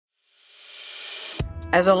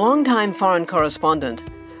As a longtime foreign correspondent,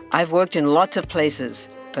 I've worked in lots of places,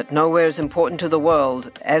 but nowhere as important to the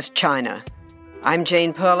world as China. I'm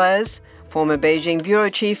Jane Perlez, former Beijing bureau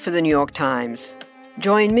chief for the New York Times.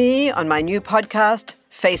 Join me on my new podcast,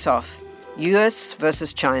 Face Off, US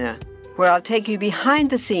versus China, where I'll take you behind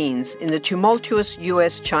the scenes in the tumultuous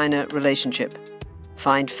US-China relationship.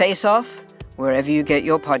 Find Face Off wherever you get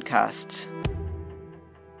your podcasts.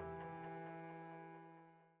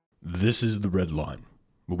 This is The Red Line,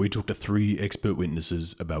 where we talk to three expert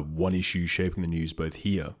witnesses about one issue shaping the news both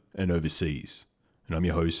here and overseas. And I'm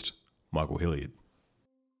your host, Michael Hilliard.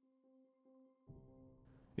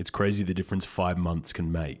 It's crazy the difference 5 months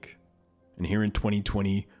can make. And here in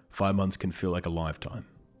 2020, 5 months can feel like a lifetime.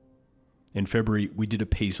 In February, we did a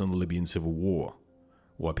piece on the Libyan civil war,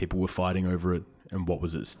 why people were fighting over it and what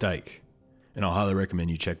was at stake. And I highly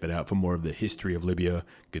recommend you check that out for more of the history of Libya,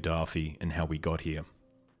 Gaddafi, and how we got here.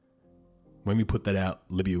 When we put that out,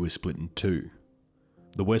 Libya was split in two.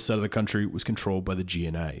 The west side of the country was controlled by the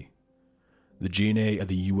GNA. The GNA are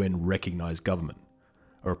the UN-recognized government,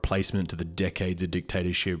 a replacement to the decades of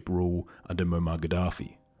dictatorship rule under Muammar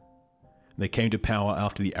Gaddafi. They came to power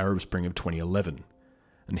after the Arab Spring of 2011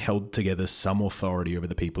 and held together some authority over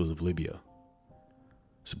the peoples of Libya.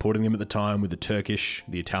 Supporting them at the time were the Turkish,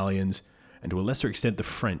 the Italians, and to a lesser extent the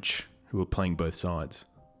French, who were playing both sides.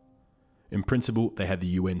 In principle, they had the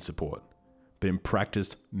UN support, but in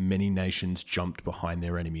practice, many nations jumped behind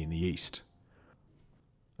their enemy in the east.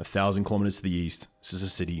 1,000 kilometers to the east is the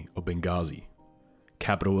city of Benghazi,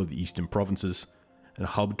 capital of the eastern provinces and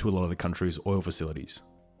hub to a lot of the country's oil facilities.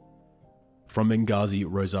 From Benghazi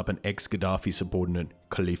rose up an ex-Gaddafi subordinate,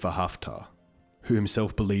 Khalifa Haftar, who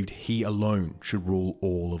himself believed he alone should rule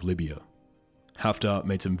all of Libya. Haftar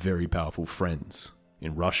made some very powerful friends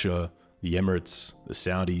in Russia, the Emirates, the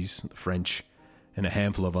Saudis, the French, and a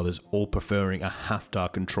handful of others, all preferring a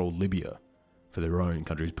Haftar-controlled Libya for their own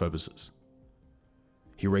country's purposes.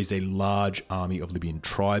 He raised a large army of Libyan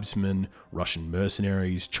tribesmen, Russian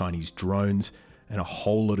mercenaries, Chinese drones, and a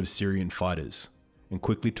whole lot of Syrian fighters, and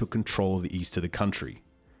quickly took control of the east of the country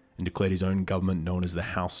and declared his own government known as the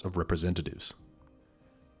House of Representatives.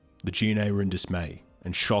 The GNA were in dismay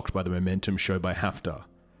and shocked by the momentum showed by Haftar,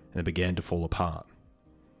 and it began to fall apart.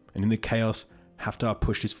 And in the chaos, Haftar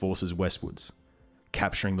pushed his forces westwards,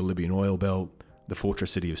 capturing the Libyan oil belt, the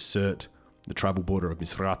fortress city of Sirte, the tribal border of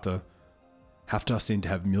Misrata. Haftar seemed to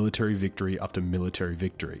have military victory after military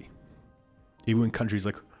victory. Even when countries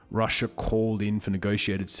like Russia called in for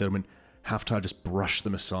negotiated settlement, Haftar just brushed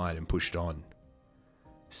them aside and pushed on.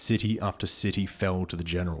 City after city fell to the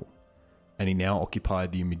general, and he now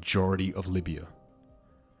occupied the majority of Libya.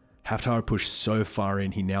 Haftar had pushed so far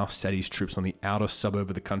in, he now sat his troops on the outer suburb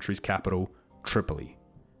of the country's capital, Tripoli,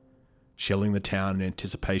 shelling the town in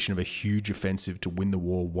anticipation of a huge offensive to win the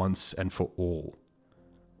war once and for all.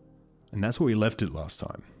 And that's where we left it last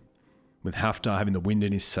time, with Haftar having the wind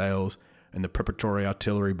in his sails and the preparatory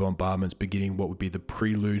artillery bombardments beginning what would be the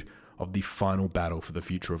prelude of the final battle for the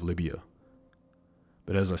future of Libya.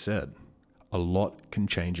 But as I said, a lot can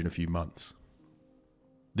change in a few months.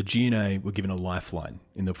 The GNA were given a lifeline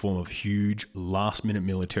in the form of huge, last-minute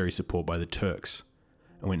military support by the Turks,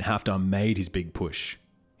 and when Haftar made his big push,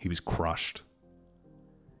 he was crushed.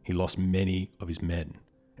 He lost many of his men,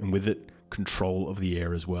 and with it, control of the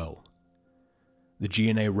air as well. The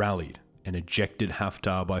GNA rallied and ejected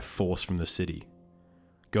Haftar by force from the city,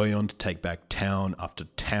 going on to take back town after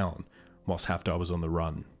town whilst Haftar was on the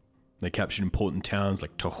run. They captured important towns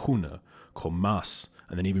like Tohuna, Kormas,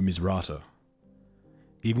 and then even Misrata.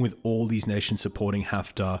 Even with all these nations supporting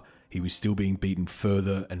Haftar, he was still being beaten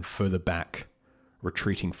further and further back,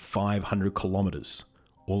 retreating 500 kilometers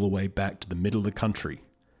all the way back to the middle of the country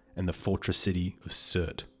and the fortress city of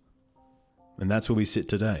Sirte. And that's where we sit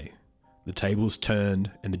today. The tables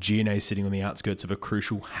turned and the GNA sitting on the outskirts of a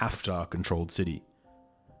crucial Haftar-controlled city.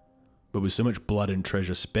 But with so much blood and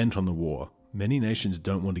treasure spent on the war, many nations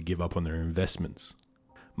don't want to give up on their investments.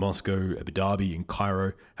 Moscow, Abu Dhabi, and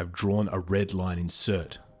Cairo have drawn a red line in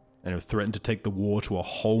Sirte and have threatened to take the war to a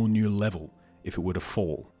whole new level if it were to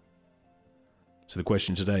fall. So the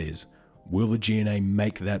question today is, will the GNA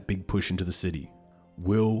make that big push into the city?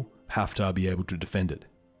 Will Haftar be able to defend it?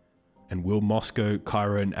 And will Moscow,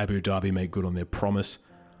 Cairo, and Abu Dhabi make good on their promise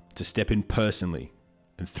to step in personally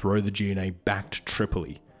and throw the GNA back to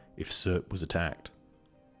Tripoli if Sirte was attacked?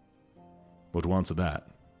 Well, to answer that,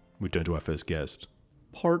 we turn to our first guest.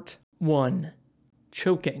 Part 1.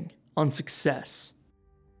 Choking on Success.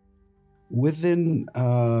 Within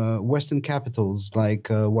Western capitals like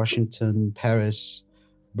Washington, Paris,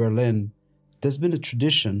 Berlin, there's been a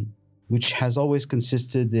tradition which has always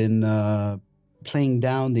consisted in playing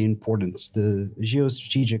down the importance, the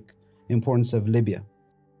geostrategic importance of Libya.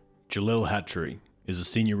 Jalil Hatchery is a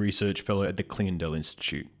senior research fellow at the Clingendael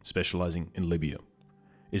Institute, specializing in Libya.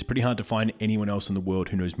 It's pretty hard to find anyone else in the world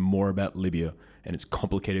who knows more about Libya and its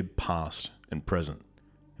complicated past and present,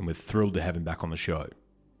 and we're thrilled to have him back on the show.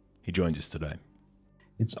 He joins us today.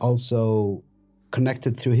 It's also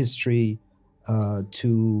connected through history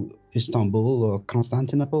to Istanbul or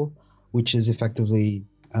Constantinople, which is effectively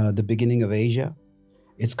the beginning of Asia.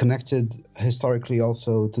 It's connected historically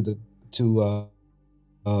also to the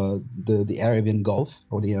Arabian Gulf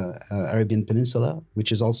or the Arabian Peninsula,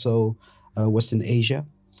 which is also Western Asia.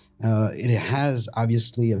 It has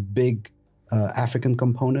obviously a big African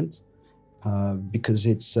component because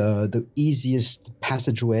it's the easiest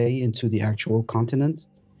passageway into the actual continent.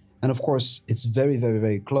 And of course, it's very, very,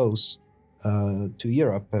 very close to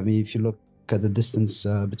Europe. I mean, if you look at the distance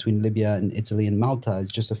between Libya and Italy and Malta,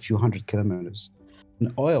 it's just a few hundred kilometers.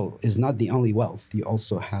 And oil is not the only wealth. You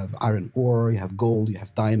also have iron ore, you have gold, you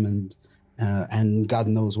have diamond, and God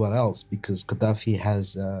knows what else, because Gaddafi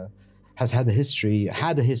has had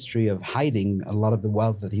a history of hiding a lot of the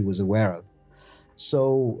wealth that he was aware of.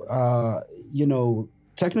 So,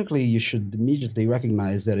 technically you should immediately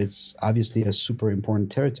recognize that it's obviously a super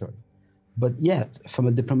important territory. But yet, from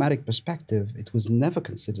a diplomatic perspective, it was never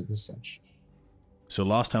considered as such. So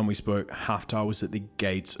last time we spoke, Haftar was at the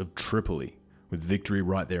gates of Tripoli, with victory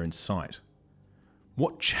right there in sight.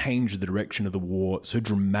 What changed the direction of the war so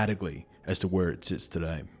dramatically as to where it sits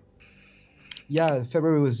today? Yeah,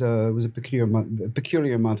 February was a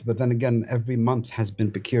peculiar month, but then again, every month has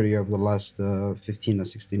been peculiar over the last 15 or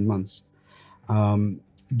 16 months.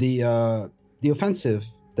 The offensive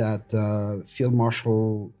that Field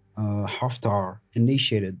Marshal Haftar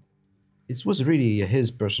initiated, it was really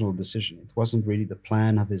his personal decision. It wasn't really the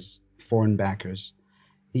plan of his foreign backers.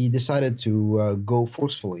 He decided to go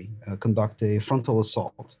forcefully, conduct a frontal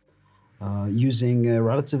assault using a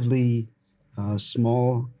relatively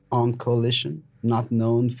small armed coalition, not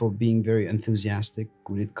known for being very enthusiastic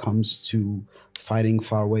when it comes to fighting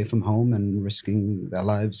far away from home and risking their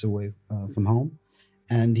lives away from home.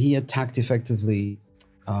 And he attacked effectively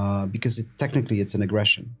because technically it's an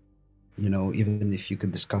aggression. Even if you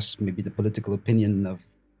could discuss maybe the political opinion of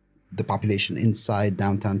the population inside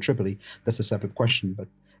downtown Tripoli, that's a separate question. But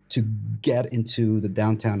to get into the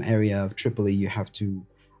downtown area of Tripoli, you have to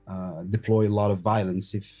deploy a lot of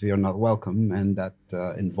violence if you're not welcome, and that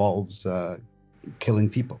involves killing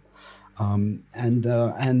people. And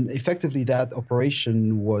effectively, that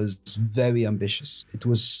operation was very ambitious. It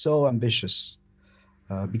was so ambitious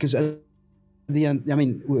because at the end, I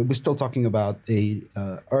mean, we're still talking about a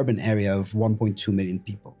urban area of 1.2 million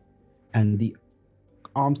people, and the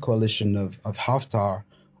armed coalition of Haftar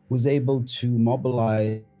was able to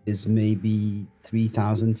mobilize maybe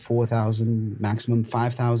 3,000, 4,000, maximum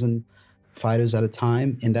 5,000 fighters at a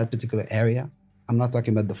time in that particular area. I'm not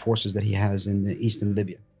talking about the forces that he has in the eastern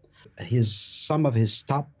Libya. Some of his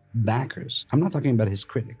top backers, I'm not talking about his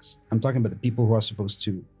critics, I'm talking about the people who are supposed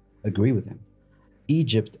to agree with him.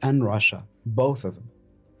 Egypt and Russia, both of them,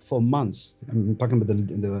 for months, I'm talking about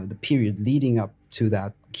the period leading up to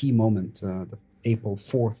that key moment, the April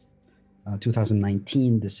 4th,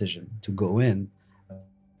 2019 decision to go in,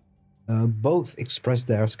 both expressed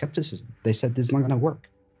their skepticism. They said, this is not going to work.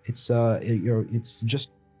 It's just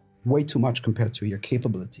way too much compared to your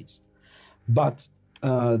capabilities. But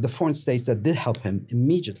the foreign states that did help him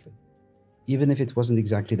immediately, even if it wasn't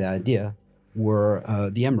exactly the idea, were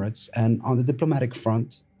the Emirates. And on the diplomatic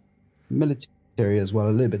front, military as well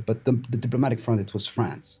a little bit, but the diplomatic front, it was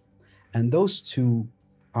France. And those two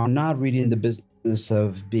are not really in the business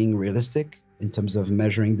of being realistic in terms of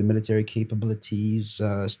measuring the military capabilities,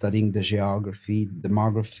 studying the geography, the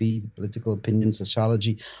demography, the political opinion,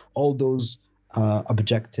 sociology, all those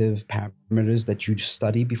objective parameters that you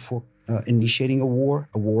study before initiating a war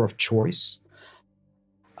of choice.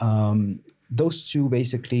 Those two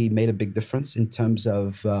basically made a big difference in terms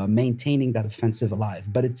of maintaining that offensive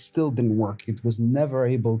alive, but it still didn't work. It was never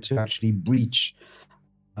able to actually breach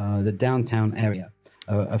the downtown area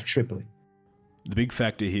of Tripoli. The big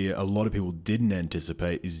factor here a lot of people didn't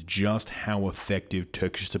anticipate is just how effective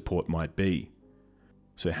Turkish support might be.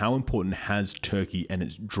 So how important has Turkey and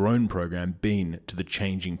its drone program been to the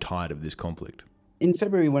changing tide of this conflict? In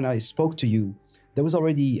February, when I spoke to you, there was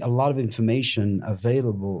already a lot of information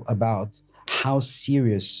available about how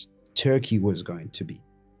serious Turkey was going to be.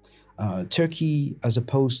 Turkey, as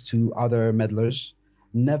opposed to other meddlers,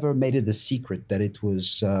 never made it a secret that it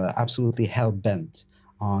was absolutely hell-bent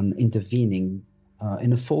on intervening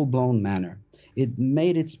in a full-blown manner. It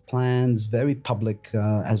made its plans very public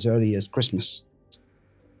as early as Christmas.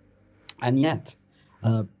 And yet,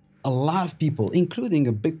 uh, a lot of people, including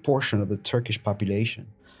a big portion of the Turkish population,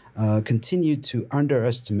 continue to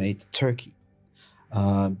underestimate Turkey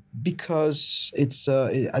because it's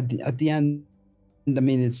at the end. I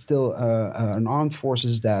mean, it's still an armed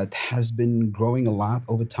forces that has been growing a lot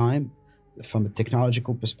over time from a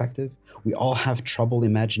technological perspective. We all have trouble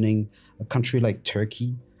imagining a country like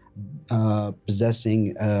Turkey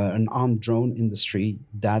possessing an armed drone industry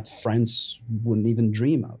that France wouldn't even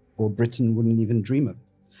dream of, or Britain wouldn't even dream of it.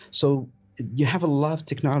 So you have a lot of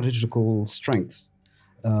technological strength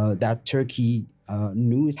that Turkey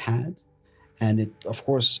knew it had. And it, of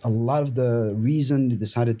course, a lot of the reason it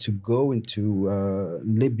decided to go into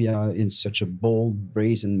Libya in such a bold,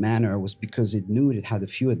 brazen manner was because it knew it had a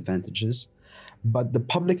few advantages. But the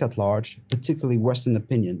public at large, particularly Western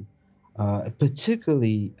opinion,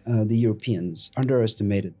 particularly the Europeans,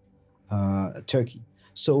 underestimated Turkey.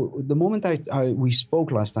 So the moment we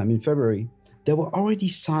spoke last time in February, there were already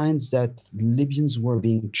signs that Libyans were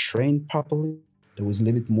being trained properly. There was a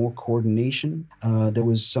little bit more coordination. There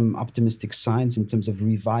was some optimistic signs in terms of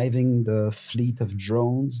reviving the fleet of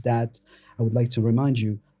drones that, I would like to remind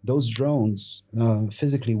you, those drones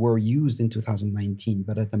physically were used in 2019,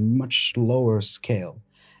 but at a much lower scale.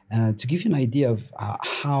 To give you an idea of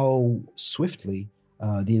how swiftly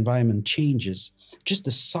the environment changes, just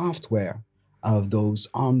the software of those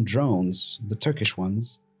armed drones, the Turkish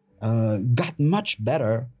ones, was much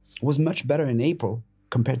better in April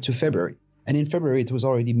compared to February. And in February, it was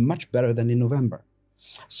already much better than in November.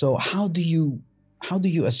 So how do you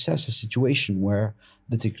assess a situation where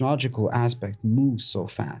the technological aspect moves so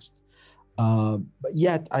fast? But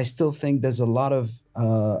yet, I still think there was a lot of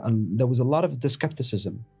the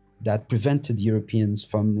skepticism that prevented Europeans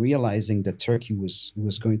from realizing that Turkey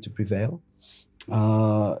was going to prevail.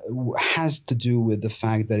 Has to do with the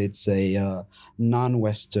fact that it's a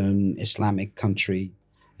non-Western Islamic country.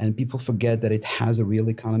 And people forget that it has a real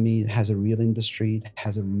economy, it has a real industry, it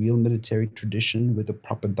has a real military tradition with a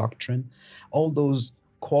proper doctrine. All those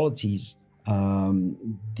qualities,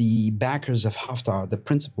 the backers of Haftar, the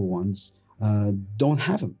principal ones, don't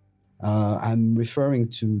have them. I'm referring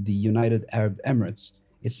to the United Arab Emirates.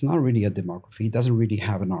 It's not really a democracy. It doesn't really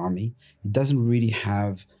have an army. It doesn't really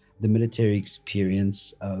have the military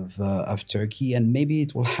experience of Turkey. And maybe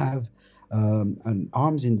it will have an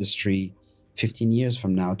arms industry 15 years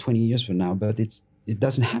from now, 20 years from now, but it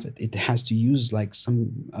doesn't have it. It has to use like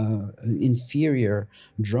some inferior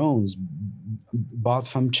drones bought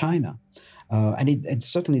from China. And it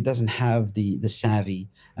certainly doesn't have the savvy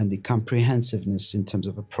and the comprehensiveness in terms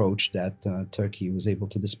of approach that Turkey was able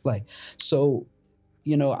to display. So,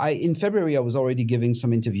 in February, I was already giving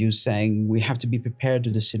some interviews saying we have to be prepared to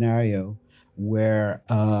the scenario where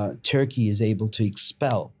Turkey is able to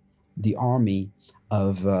expel the army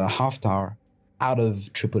of Haftar out of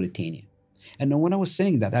Tripolitania. And when I was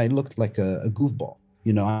saying that, I looked like a goofball.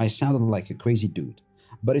 I sounded like a crazy dude.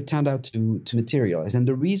 But it turned out to materialize. And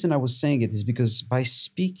the reason I was saying it is because by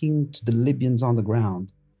speaking to the Libyans on the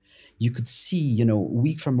ground, you could see,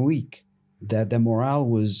 week from week, that their morale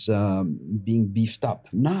was being beefed up.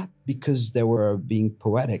 Not because they were being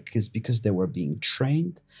poetic, it's because they were being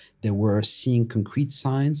trained. They were seeing concrete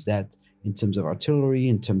signs that in terms of artillery,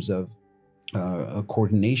 in terms of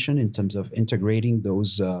coordination, in terms of integrating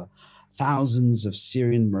those thousands of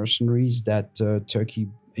Syrian mercenaries that Turkey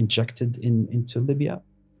injected into Libya,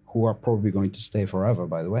 who are probably going to stay forever,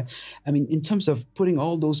 by the way. I mean, in terms of putting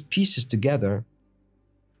all those pieces together,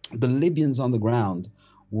 the Libyans on the ground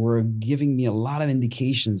were giving me a lot of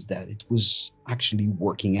indications that it was actually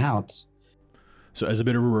working out. So as a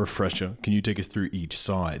bit of a refresher, can you take us through each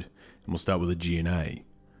side? And we'll start with the GNA.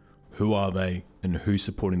 Who are they and who's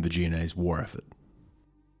supporting the GNA's war effort?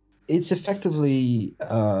 It's effectively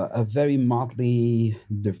a very motley,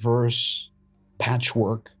 diverse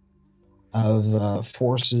patchwork of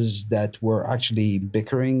forces that were actually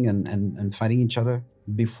bickering and fighting each other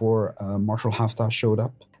before Marshal Haftar showed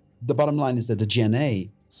up. The bottom line is that the GNA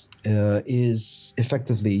is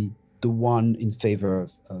effectively the one in favor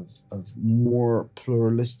of more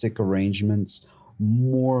pluralistic arrangements,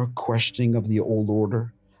 more questioning of the old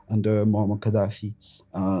order under Muammar Gaddafi.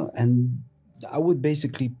 And I would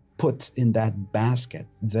basically put in that basket,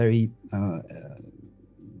 very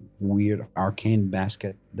weird, arcane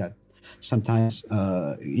basket that sometimes,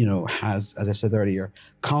 has, as I said earlier,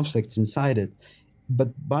 conflicts inside it. But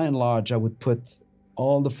by and large, I would put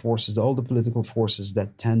all the forces, all the political forces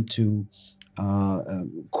that tend to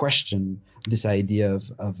question this idea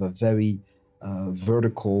of a very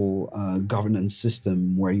vertical governance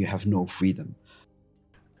system where you have no freedom.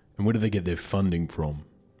 And where do they get their funding from?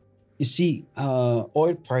 You see,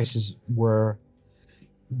 oil prices were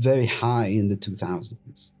very high in the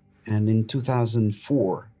 2000s. And in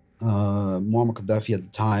 2004, Muammar Gaddafi at the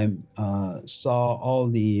time saw all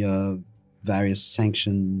the various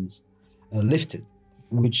sanctions lifted,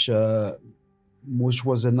 which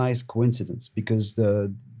was a nice coincidence because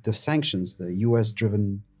the sanctions, the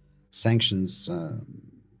U.S.-driven sanctions,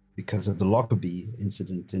 because of the Lockerbie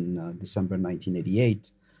incident in December 1988,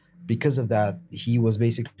 because of that, he was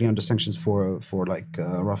basically under sanctions for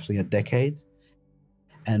roughly a decade.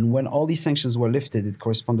 And when all these sanctions were lifted, it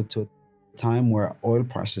corresponded to a time where oil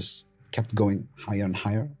prices kept going higher and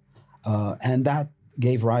higher. And that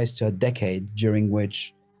gave rise to a decade during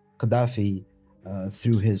which Gaddafi,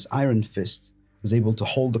 through his iron fist, was able to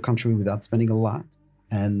hold the country without spending a lot.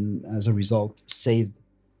 And as a result, saved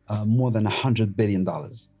more than $100 billion.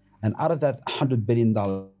 And out of that $100 billion,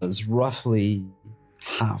 roughly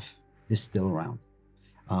half is still around.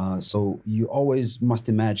 So you always must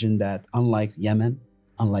imagine that unlike Yemen,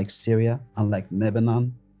 unlike Syria, unlike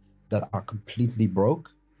Lebanon, that are completely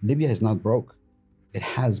broke, Libya is not broke. It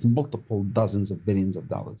has multiple dozens of billions of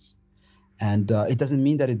dollars. And it doesn't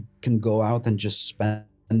mean that it can go out and just spend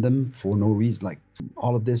them for no reason. Like,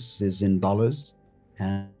 all of this is in dollars.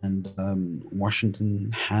 And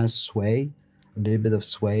Washington has sway, a little bit of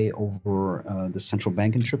sway over the central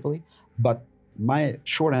bank in Tripoli. But my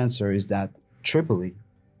short answer is that Tripoli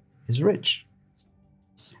is rich.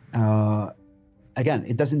 Again,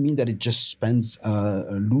 it doesn't mean that it just spends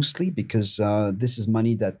loosely, because this is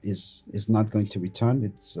money that is not going to return.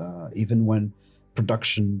 It's even when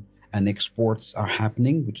production and exports are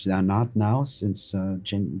happening, which they are not now since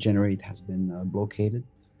Generate has been blockaded.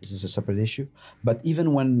 This is a separate issue. But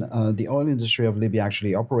even when the oil industry of Libya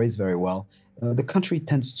actually operates very well, the country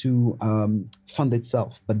tends to fund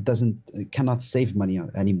itself, but cannot save money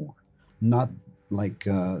anymore. Not like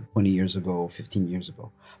 20 years ago, 15 years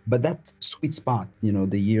ago. But that sweet spot,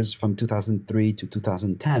 the years from 2003 to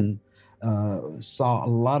 2010, saw a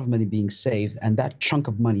lot of money being saved, and that chunk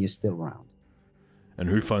of money is still around. And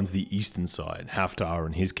who funds the eastern side, Haftar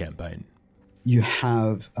and his campaign? You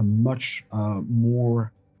have a much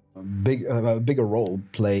bigger role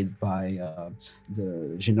played by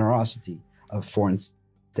the generosity of foreign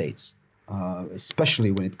states,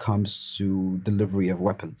 especially when it comes to delivery of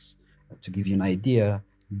weapons. To give you an idea,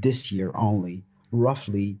 this year only,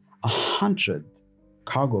 roughly 100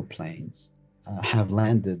 cargo planes have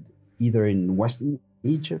landed either in Western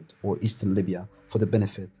Egypt or Eastern Libya for the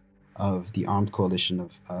benefit of the armed coalition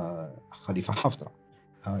of Khalifa Haftar.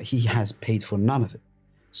 He has paid for none of it.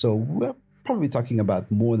 So we're probably talking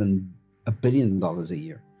about more than $1 billion a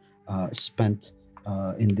year spent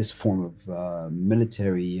in this form of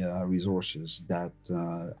military resources that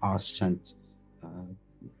are sent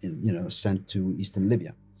to Eastern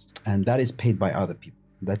Libya. And that is paid by other people.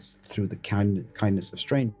 That's through the kindness of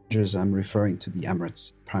strangers. I'm referring to the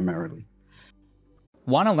Emirates primarily.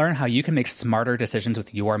 Want to learn how you can make smarter decisions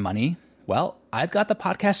with your money? Well, I've got the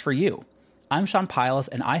podcast for you. I'm Sean Piles,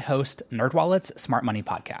 and I host NerdWallet's Smart Money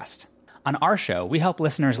Podcast. On our show, we help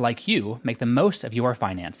listeners like you make the most of your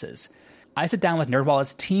finances. I sit down with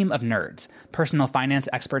NerdWallet's team of nerds, personal finance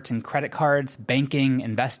experts in credit cards, banking,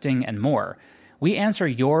 investing, and more. We answer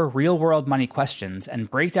your real-world money questions and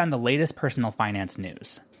break down the latest personal finance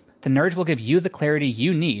news. The nerds will give you the clarity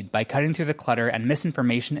you need by cutting through the clutter and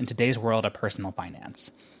misinformation in today's world of personal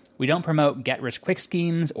finance. We don't promote get-rich-quick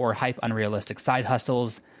schemes or hype unrealistic side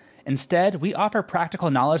hustles. Instead, we offer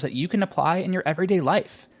practical knowledge that you can apply in your everyday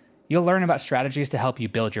life. You'll learn about strategies to help you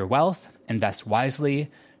build your wealth, invest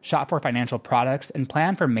wisely, shop for financial products, and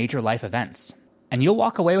plan for major life events. And you'll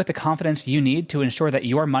walk away with the confidence you need to ensure that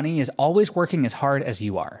your money is always working as hard as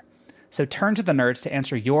you are. So turn to the nerds to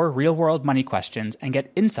answer your real-world money questions and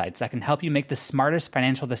get insights that can help you make the smartest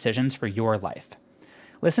financial decisions for your life.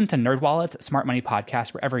 Listen to NerdWallet's Smart Money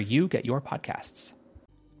Podcast wherever you get your podcasts.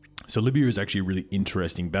 So Libya is actually a really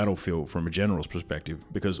interesting battlefield from a general's perspective,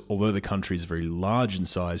 because although the country is very large in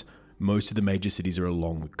size, most of the major cities are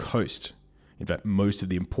along the coast. In fact, most of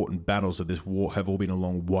the important battles of this war have all been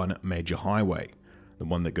along one major highway, the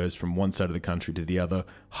one that goes from one side of the country to the other,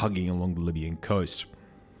 hugging along the Libyan coast.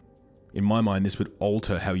 In my mind, this would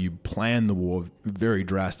alter how you plan the war very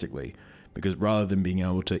drastically, because rather than being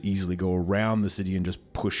able to easily go around the city and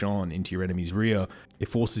just push on into your enemy's rear, it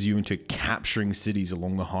forces you into capturing cities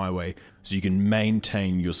along the highway so you can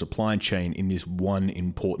maintain your supply chain in this one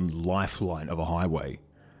important lifeline of a highway.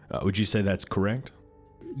 Would you say that's correct?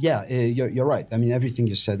 Yeah, you're right. I mean, everything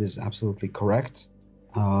you said is absolutely correct.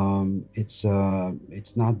 It's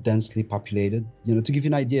not densely populated. To give you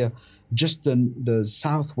an idea, just the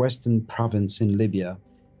southwestern province in Libya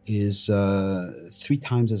is 3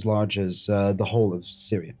 times as large as the whole of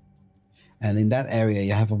Syria. And in that area,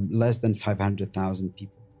 you have less than 500,000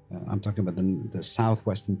 people. I'm talking about the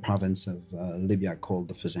southwestern province of Libya called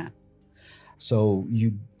the Fezzan. So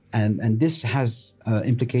and this has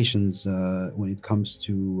implications when it comes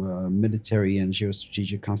to military and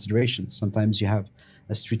geostrategic considerations. Sometimes you have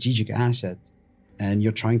a strategic asset and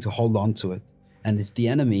you're trying to hold on to it. And if the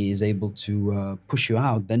enemy is able to push you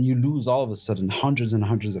out, then you lose all of a sudden hundreds and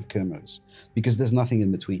hundreds of kilometers because there's nothing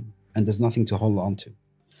in between and there's nothing to hold on to.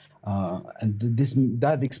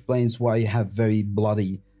 That explains why you have very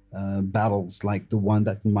bloody battles like the one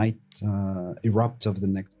that might erupt over the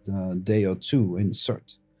next day or two in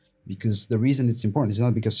Sirte. Because the reason it's important is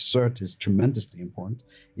not because Sirte is tremendously important.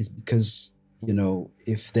 It's because,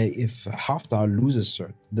 if Haftar loses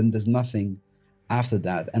Sirte, then there's nothing after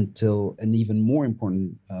that until an even more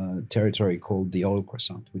important territory called the Oil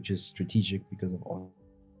Crescent, which is strategic because of all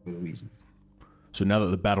the reasons. So now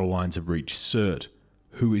that the battle lines have reached Sirte,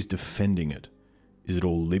 who is defending it? Is it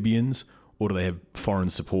all Libyans, or do they have foreign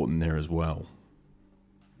support in there as well?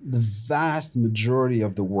 The vast majority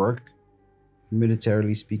of the work,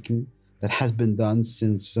 militarily speaking, that has been done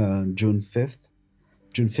since June 5th.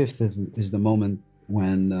 June 5th is the moment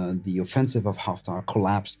when the offensive of Haftar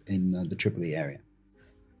collapsed in the Tripoli area.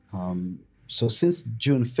 So since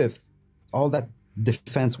June 5th, all that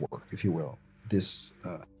defense work, if you will, this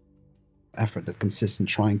effort that consists in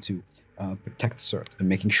trying to protect Sirte and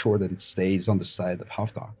making sure that it stays on the side of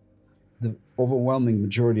Haftar, the overwhelming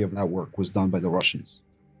majority of that work was done by the Russians.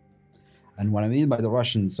 And what I mean by the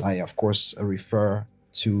Russians, I, of course, refer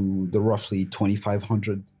to the roughly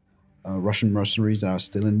 2,500 Russian mercenaries that are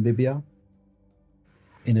still in Libya.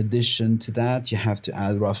 In addition to that, you have to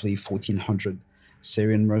add roughly 1,400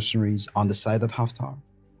 Syrian mercenaries on the side of Haftar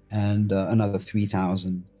and another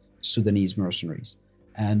 3,000 Sudanese mercenaries.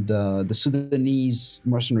 And the Sudanese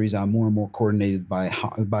mercenaries are more and more coordinated by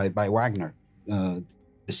Wagner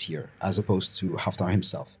this year, as opposed to Haftar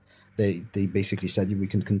himself. They basically said, we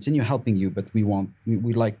can continue helping you, but we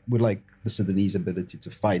like the Sudanese ability to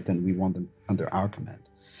fight, and we want them under our command.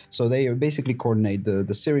 So they basically coordinate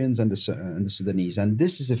the Syrians and the Sudanese, and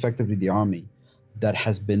this is effectively the army that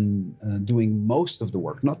has been doing most of the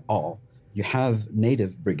work, not all. You have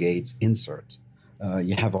native brigades in Sirte.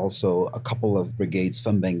 You have also a couple of brigades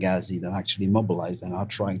from Benghazi that actually mobilized and are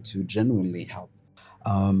trying to genuinely help.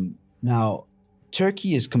 Now,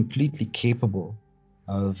 Turkey is completely capable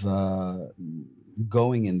of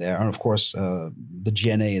going in there. And of course, the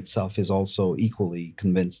GNA itself is also equally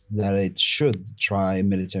convinced that it should try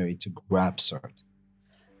military to grab Sirte.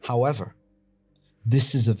 However,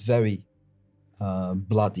 this is a very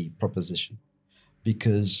bloody proposition,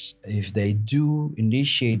 because if they do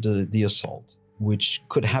initiate the assault, which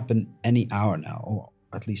could happen any hour now, or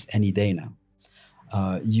at least any day now,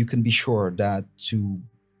 you can be sure that to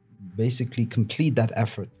basically complete that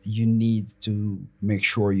effort, you need to make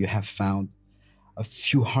sure you have found a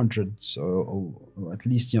few hundreds or at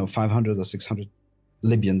least 500 or 600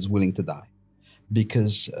 Libyans willing to die,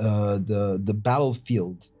 because the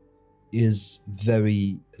battlefield is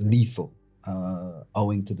very lethal,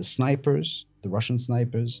 owing to the snipers, the Russian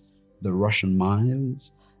snipers, the Russian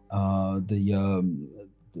mines, the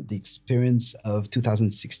experience of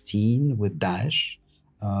 2016 with Daesh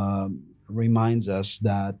reminds us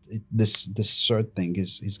that this Sirte thing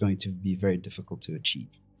is going to be very difficult to achieve.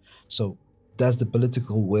 So does the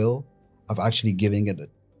political will of actually giving it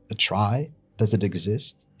a try, does it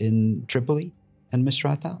exist in Tripoli and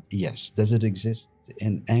Misrata? Yes. Does it exist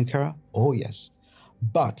in Ankara? Oh, yes.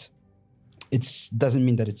 But it doesn't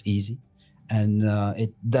mean that it's easy. And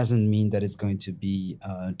it doesn't mean that it's going to be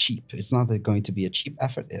cheap. It's not going to be a cheap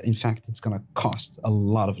effort. In fact, it's going to cost a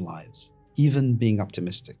lot of lives, even being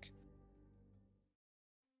optimistic.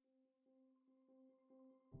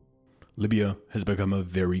 Libya has become a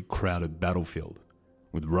very crowded battlefield,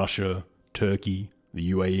 with Russia, Turkey,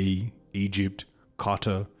 the UAE, Egypt,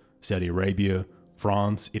 Qatar, Saudi Arabia,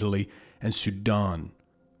 France, Italy, and Sudan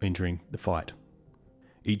entering the fight,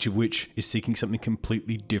 each of which is seeking something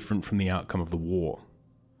completely different from the outcome of the war.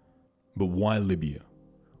 But why Libya?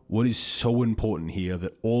 What is so important here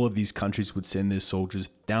that all of these countries would send their soldiers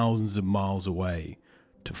thousands of miles away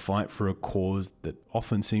to fight for a cause that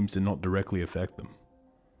often seems to not directly affect them?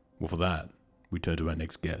 Well, for that, we turn to our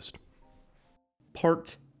next guest.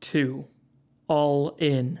 Part 2. All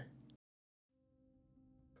in.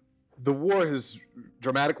 The war has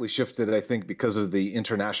dramatically shifted, I think, because of the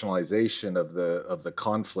internationalization of the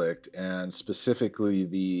conflict, and specifically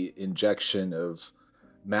the injection of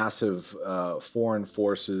massive foreign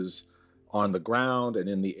forces on the ground and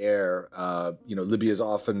in the air. Libya is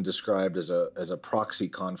often described as a proxy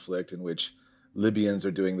conflict in which Libyans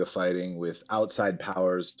are doing the fighting with outside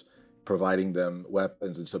powers providing them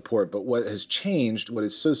weapons and support. But what has changed, what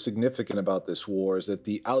is so significant about this war, is that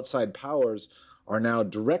the outside powers are now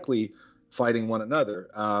directly fighting one another.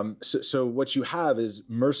 So what you have is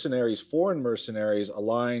mercenaries, foreign mercenaries,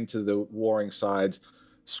 aligned to the warring sides,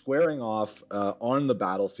 squaring off on the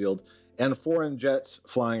battlefield, and foreign jets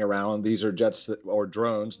flying around. These are jets or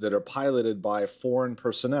drones that are piloted by foreign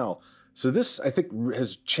personnel. So this, I think,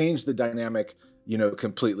 has changed the dynamic,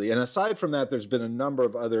 completely. And aside from that, there's been a number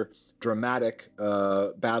of other dramatic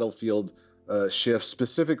battlefield shifts,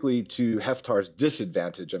 specifically to Haftar's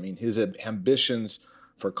disadvantage. I mean, his ambitions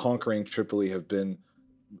for conquering Tripoli have been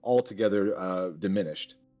altogether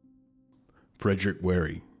diminished. Frederick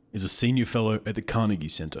Wary is a senior fellow at the Carnegie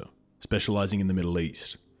Center, specializing in the Middle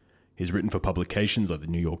East. He's written for publications like the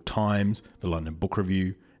New York Times, the London Book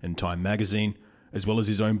Review, and Time magazine, as well as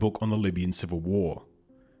his own book on the Libyan Civil War.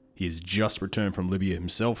 He has just returned from Libya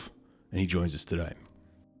himself, and he joins us today.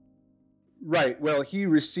 Right. Well, he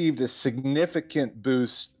received a significant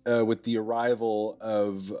boost with the arrival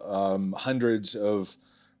of hundreds of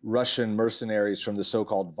Russian mercenaries from the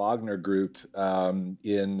so-called Wagner Group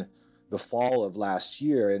in the fall of last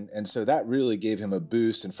year. And so that really gave him a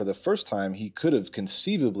boost. And for the first time, he could have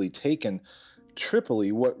conceivably taken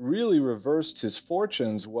Tripoli. What really reversed his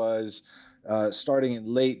fortunes was starting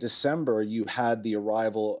in late December, you had the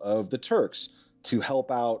arrival of the Turks to help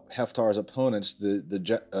out Haftar's opponents,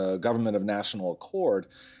 the Government of National Accord.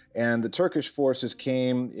 And the Turkish forces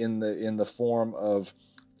came in the form of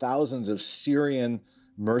thousands of Syrian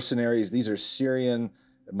mercenaries. These are Syrian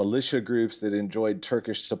militia groups that enjoyed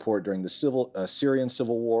Turkish support during the Syrian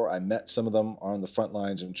civil war. I met some of them on the front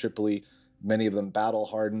lines in Tripoli, many of them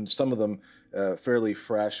battle-hardened, some of them fairly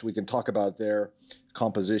fresh. We can talk about their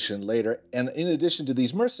composition later. And in addition to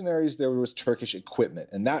these mercenaries, there was Turkish equipment,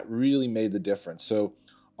 and that really made the difference. So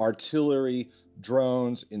artillery,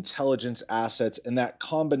 drones, intelligence assets, and that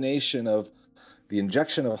combination of the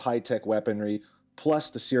injection of high-tech weaponry plus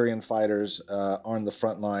the Syrian fighters on the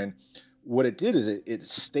front line, what it did is it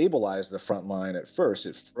stabilized the front line at first.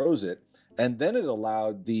 It froze it, and then it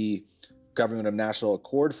allowed the Government of National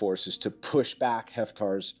Accord forces to push back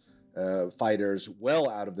Haftar's fighters well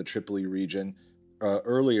out of the Tripoli region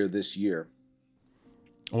earlier this year.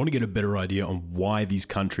 I want to get a better idea on why these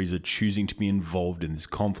countries are choosing to be involved in this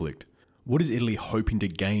conflict. What is Italy hoping to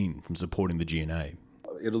gain from supporting the GNA?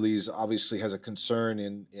 Italy's obviously has a concern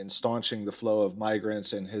in staunching the flow of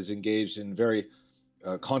migrants and has engaged in very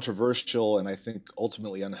controversial and I think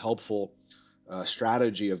ultimately unhelpful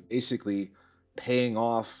strategy of basically paying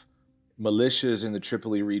off militias in the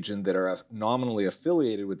Tripoli region that are nominally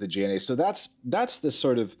affiliated with the GNA. So that's the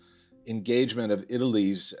sort of engagement of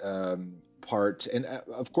Italy's part. And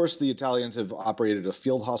of course, the Italians have operated a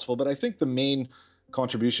field hospital, but I think the main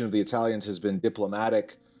contribution of the Italians has been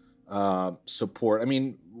diplomatic support. I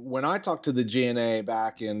mean, when I talked to the GNA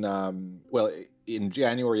back in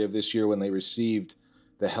January of this year, when they received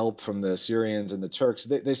the help from the Syrians and the Turks,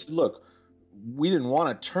 they said, look, we didn't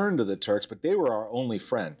want to turn to the Turks, but they were our only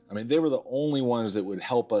friend. I mean, they were the only ones that would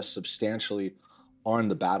help us substantially on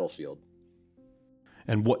the battlefield.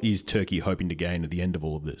 And what is Turkey hoping to gain at the end of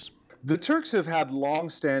all of this? The Turks have had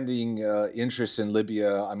long-standing interests in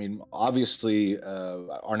Libya. I mean, obviously,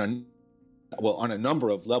 on a number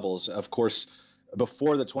of levels. Of course,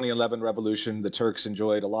 before the 2011 revolution, the Turks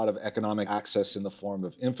enjoyed a lot of economic access in the form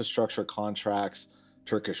of infrastructure contracts.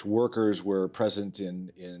 Turkish workers were present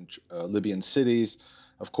in Libyan cities.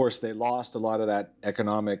 Of course, they lost a lot of that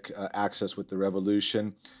economic access with the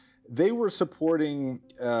revolution. They were supporting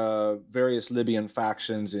various Libyan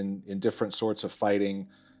factions in different sorts of fighting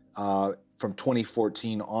from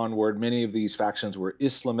 2014 onward. Many of these factions were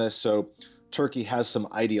Islamist, so Turkey has some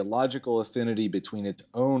ideological affinity between its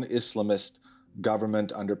own Islamist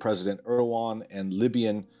government under President Erdogan and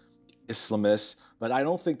Libyan Islamists, but I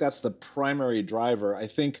don't think that's the primary driver. I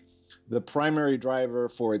think the primary driver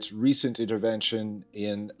for its recent intervention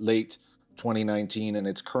in late 2019 and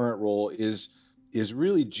its current role is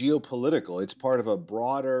really geopolitical. It's part of a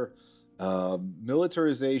broader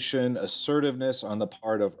militarization, assertiveness on the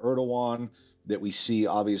part of Erdogan that we see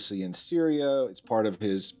obviously in Syria. It's part of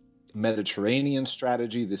his Mediterranean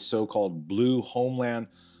strategy, this so-called blue homeland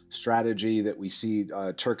strategy that we see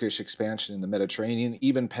Turkish expansion in the Mediterranean,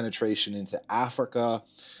 even penetration into Africa.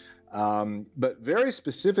 But very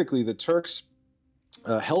specifically, the Turks'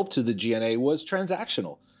 help to the GNA was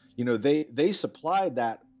transactional. You know, they supplied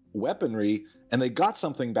that weaponry and they got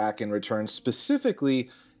something back in return, specifically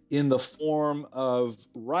in the form of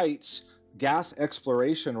rights gas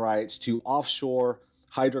exploration rights to offshore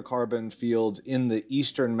hydrocarbon fields in the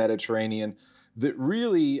Eastern Mediterranean that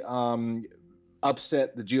really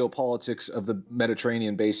upset the geopolitics of the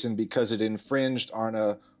Mediterranean basin because it infringed on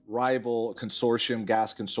a rival consortium,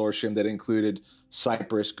 gas consortium that included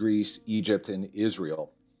Cyprus, Greece, Egypt, and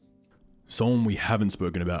Israel. Someone we haven't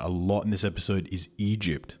spoken about a lot in this episode is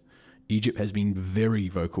Egypt. Egypt has been very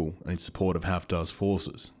vocal in its support of Haftar's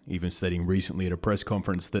forces, even stating recently at a press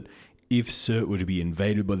conference that if Sirte were to be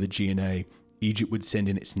invaded by the GNA, Egypt would send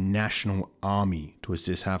in its national army to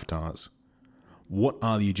assist Haftar's. What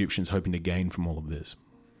are the Egyptians hoping to gain from all of this?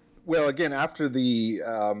 Well, again, after the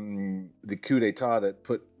coup d'etat that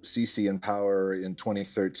put Sisi in power in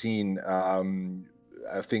 2013,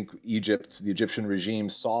 I think the Egyptian regime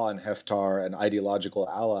saw in Haftar an ideological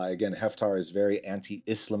ally. Again, Haftar is very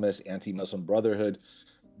anti-Islamist, anti-Muslim Brotherhood.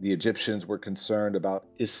 The Egyptians were concerned about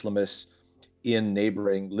Islamists in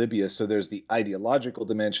neighboring Libya. So there's the ideological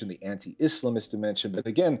dimension, the anti-Islamist dimension. But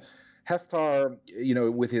again, Haftar,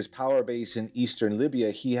 with his power base in eastern Libya,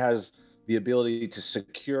 he has the ability to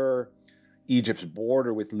secure Egypt's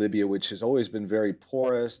border with Libya, which has always been very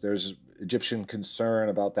porous. There's Egyptian concern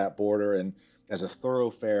about that border and as a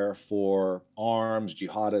thoroughfare for arms,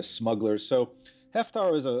 jihadists, smugglers. So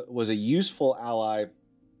Haftar was a useful ally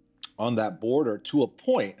on that border to a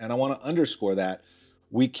point, and I want to underscore that.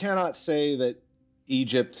 We cannot say that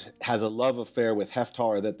Egypt has a love affair with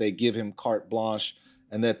Haftar, that they give him carte blanche,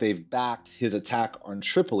 and that they've backed his attack on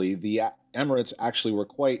Tripoli. The Emirates actually were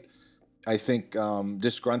quite, I think,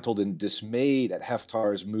 disgruntled and dismayed at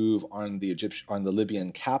Haftar's move on the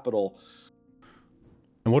Libyan capital.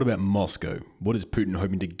 And what about Moscow? What is Putin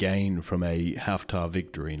hoping to gain from a Haftar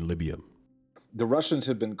victory in Libya? The Russians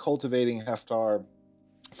have been cultivating Haftar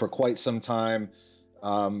for quite some time,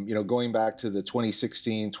 going back to the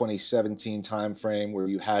 2016, 2017 timeframe where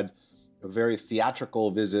you had a very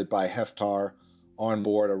theatrical visit by Haftar on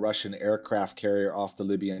board a Russian aircraft carrier off the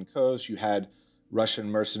Libyan coast. You had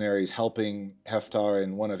Russian mercenaries helping Haftar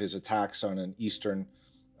in one of his attacks on an eastern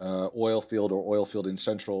oil field in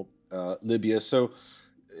central Libya.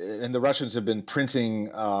 And the Russians have been printing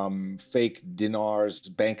fake dinars,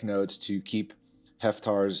 banknotes to keep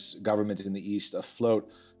Haftar's government in the east afloat.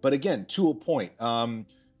 But again, to a point, the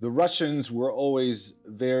Russians were always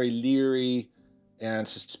very leery and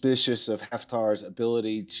suspicious of Haftar's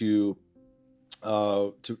ability to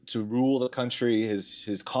rule the country,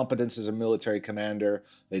 his competence as a military commander.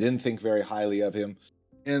 They didn't think very highly of him.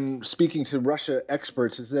 And speaking to Russia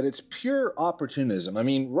experts, is that it's pure opportunism. I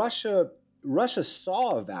mean, Russia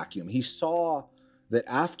saw a vacuum. He saw that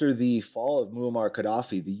after the fall of Muammar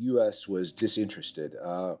Gaddafi, the U.S. was disinterested.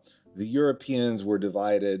 The Europeans were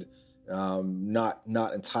divided, not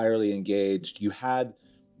entirely engaged. You had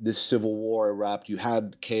this civil war erupt. You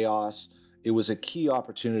had chaos. It was a key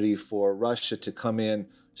opportunity for Russia to come in,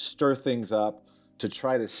 stir things up, to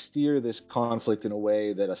try to steer this conflict in a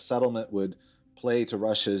way that a settlement would play to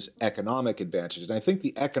Russia's economic advantage. And I think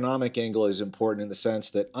the economic angle is important in the sense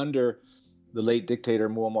that under the late dictator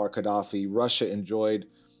Muammar Gaddafi, Russia enjoyed,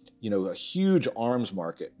 a huge arms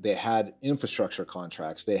market. They had infrastructure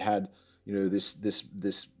contracts. They had,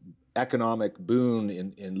 this economic boon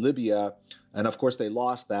in Libya, and of course they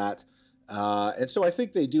lost that. And so I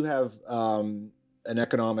think they do have an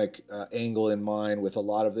economic angle in mind with a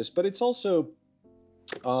lot of this, but it's also,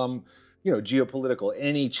 geopolitical.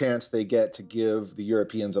 Any chance they get to give the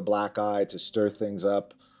Europeans a black eye, to stir things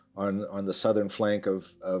up on the southern flank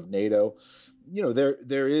of NATO.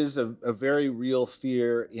 There is a very real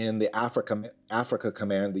fear in the Africa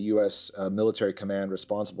Command, the U.S. Military command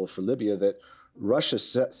responsible for Libya, that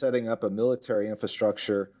Russia's setting up a military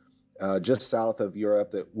infrastructure just south of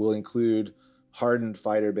Europe that will include hardened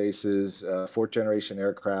fighter bases, fourth-generation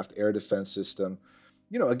aircraft, air defense system.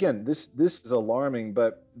 Again, this is alarming,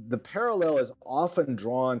 but the parallel is often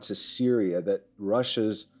drawn to Syria, that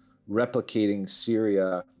Russia's replicating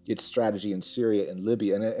Syria, its strategy in Syria and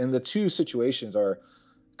Libya. And the two situations are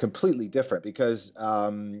completely different because,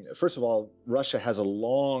 first of all, Russia has a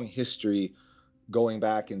long history going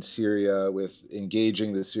back in Syria with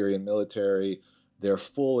engaging the Syrian military. They're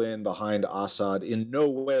full in behind Assad. In no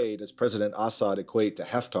way does President Assad equate to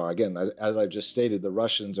Haftar. Again, as I've just stated, the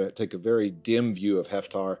Russians take a very dim view of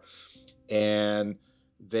Haftar, and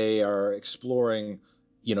they are exploring,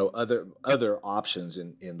 other options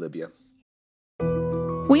in Libya.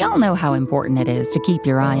 We all know how important it is to keep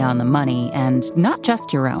your eye on the money, and not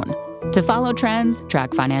just your own. To follow trends,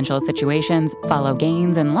 track financial situations, follow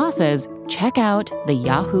gains and losses, check out the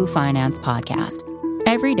Yahoo Finance podcast.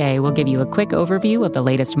 Every day, we'll give you a quick overview of the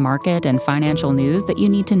latest market and financial news that you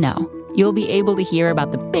need to know. You'll be able to hear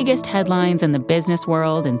about the biggest headlines in the business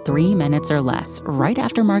world in 3 minutes or less, right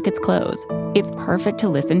after markets close. It's perfect to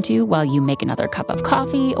listen to while you make another cup of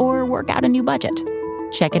coffee or work out a new budget.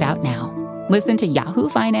 Check it out now. Listen to Yahoo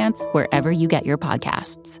Finance wherever you get your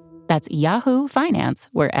podcasts. That's Yahoo Finance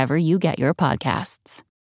wherever you get your podcasts.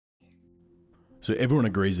 So everyone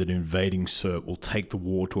agrees that invading Sirte will take the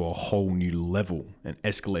war to a whole new level and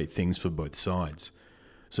escalate things for both sides.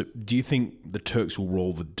 So do you think the Turks will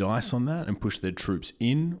roll the dice on that and push their troops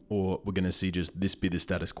in, or we're going to see just this be the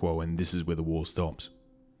status quo and this is where the war stops?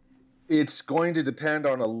 It's going to depend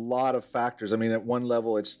on a lot of factors. I mean, at one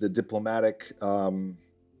level, it's the diplomatic,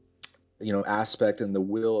 aspect and the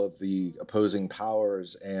will of the opposing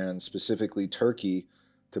powers, and specifically Turkey,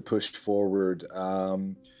 to push forward.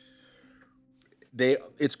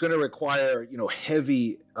 It's going to require,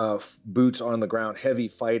 heavy boots on the ground, heavy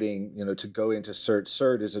fighting, to go into Sirte.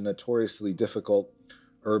 Sirte is a notoriously difficult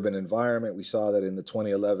urban environment. We saw that in the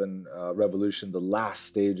 2011 revolution, the last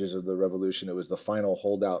stages of the revolution. It was the final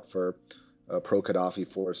holdout for pro-Gaddafi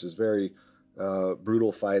forces. Very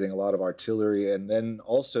brutal fighting, a lot of artillery. And then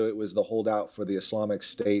also it was the holdout for the Islamic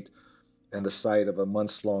State and the site of a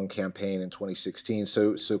months-long campaign in 2016.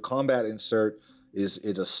 So combat in Sirte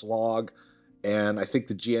is a slog. And I think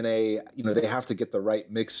the GNA, they have to get the right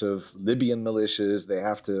mix of Libyan militias. They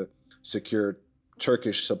have to secure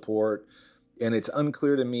Turkish support. And it's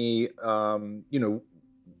unclear to me,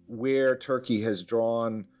 where Turkey has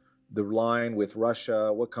drawn the line with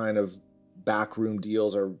Russia, what kind of backroom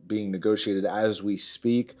deals are being negotiated as we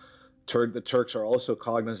speak. The Turks are also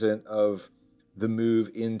cognizant of the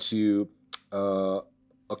move into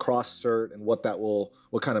across Sirte and what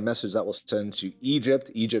kind of message that will send to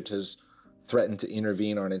Egypt. Egypt has threatened to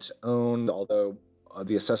intervene on its own, although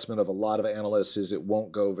the assessment of a lot of analysts is it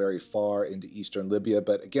won't go very far into eastern Libya.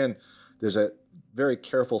 But again, there's a very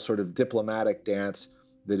careful sort of diplomatic dance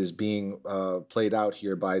that is being played out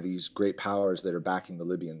here by these great powers that are backing the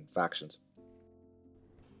Libyan factions.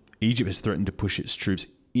 Egypt has threatened to push its troops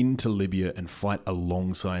into Libya and fight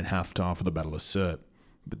alongside Haftar for the Battle of Sirte,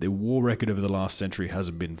 but their war record over the last century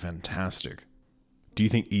hasn't been fantastic. Do you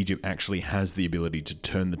think Egypt actually has the ability to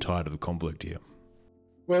turn the tide of the conflict here?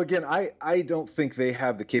 Well, again, I don't think they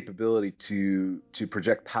have the capability to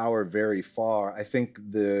project power very far. I think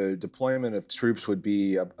the deployment of troops would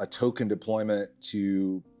be a token deployment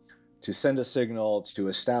to send a signal, to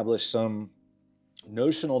establish some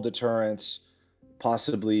notional deterrence,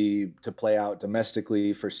 possibly to play out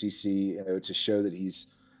domestically for Sisi, to show that he's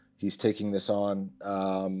taking this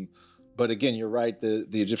on. But again, you're right, the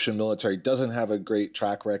Egyptian military doesn't have a great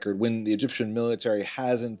track record. When the Egyptian military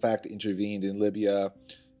has in fact intervened in Libya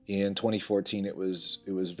in 2014, it was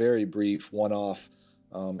very brief, one-off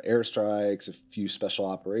airstrikes, a few special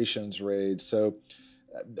operations raids. So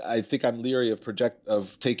I think I'm leery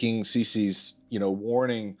of taking Sisi's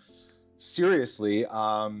warning seriously.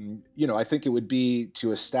 I think it would be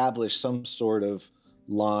to establish some sort of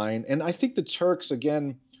line, and I think the Turks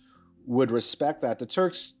again would respect that. The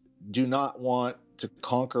Turks do not want to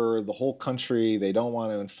conquer the whole country. They don't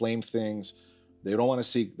want to inflame things. They don't want to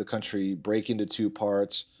see the country break into two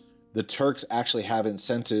parts. The Turks actually have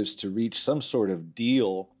incentives to reach some sort of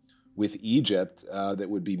deal with Egypt that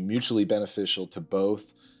would be mutually beneficial to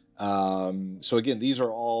both. So again, these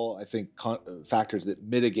are all, I think, factors that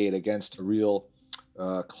mitigate against a real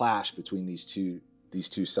clash between these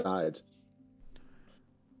two sides.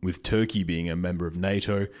 With Turkey being a member of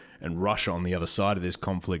NATO and Russia on the other side of this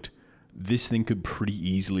conflict, this thing could pretty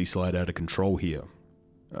easily slide out of control here.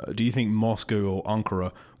 Do you think Moscow or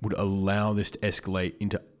Ankara would allow this to escalate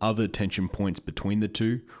into other tension points between the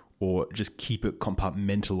two, or just keep it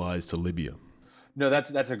compartmentalized to Libya? No,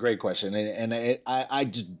 that's a great question, and I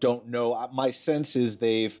just don't know. My sense is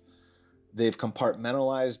they've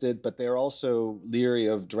compartmentalized it, but they're also leery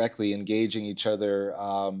of directly engaging each other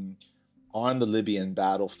on the Libyan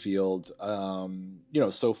battlefield.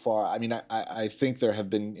 So far, I mean, I think there have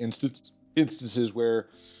been instances where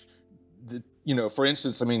for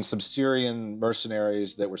instance, I mean, some Syrian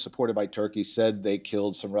mercenaries that were supported by Turkey said they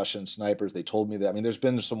killed some Russian snipers. They told me that. I mean, there's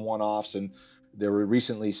been some one-offs, and there were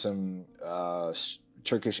recently some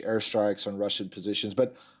Turkish airstrikes on Russian positions,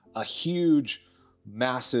 but a huge,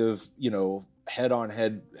 massive,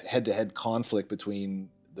 head-to-head conflict between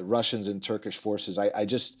the Russians and Turkish forces. I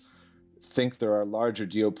just think there are larger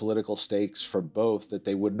geopolitical stakes for both that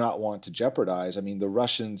they would not want to jeopardize. I mean, the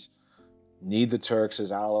Russians need the Turks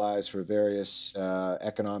as allies for various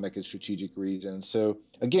economic and strategic reasons. So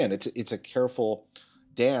again, it's a careful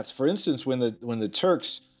dance. For instance, when the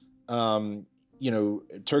Turks,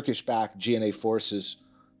 Turkish-backed GNA forces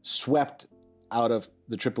swept out of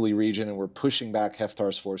the Tripoli region and were pushing back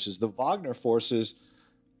Haftar's forces. The Wagner forces,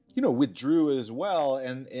 withdrew as well,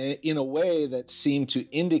 and in a way that seemed to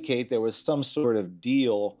indicate there was some sort of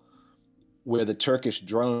deal where the Turkish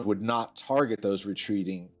drone would not target those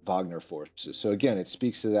retreating Wagner forces. So again, it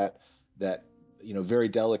speaks to that very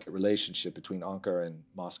delicate relationship between Ankara and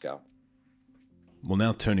Moscow. Well,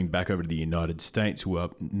 now turning back over to the United States, who are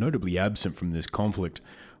notably absent from this conflict,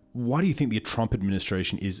 why do you think the Trump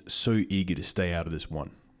administration is so eager to stay out of this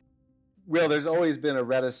one? Well, there's always been a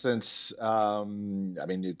reticence.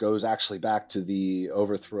 It goes actually back to the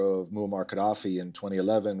overthrow of Muammar Gaddafi in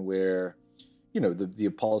 2011, where, the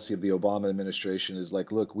policy of the Obama administration is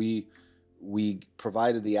like, look, we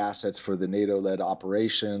provided the assets for the NATO-led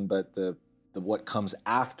operation, but the what comes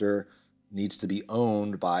after needs to be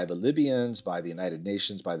owned by the Libyans, by the United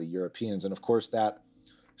Nations, by the Europeans. And of course, that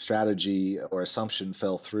strategy or assumption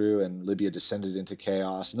fell through and Libya descended into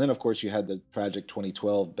chaos. And then, of course, you had the tragic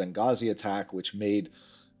 2012 Benghazi attack, which made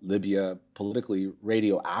Libya politically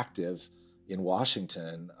radioactive in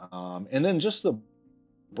Washington. And then just the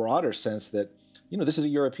broader sense that, this is a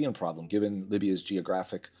European problem, given Libya's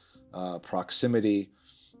geographic proximity.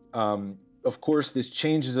 Of course, this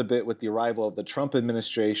changes a bit with the arrival of the Trump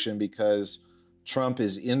administration because Trump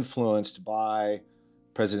is influenced by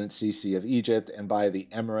President Sisi of Egypt and by the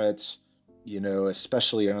Emirates,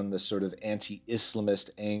 especially on the sort of anti-Islamist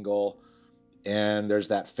angle. And there's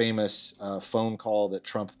that famous phone call that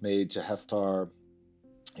Trump made to Haftar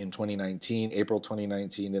in April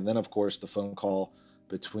 2019. And then, of course, the phone call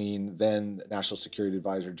between then National Security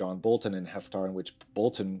Advisor John Bolton and Haftar, in which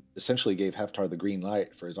Bolton essentially gave Haftar the green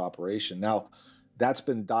light for his operation. Now, that's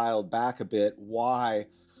been dialed back a bit. Why?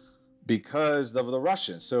 Because of the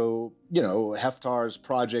Russians. So, Haftar's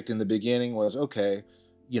project in the beginning was, okay,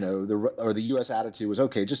 the U.S. attitude was,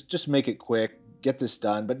 okay, just make it quick, get this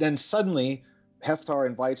done. But then suddenly Haftar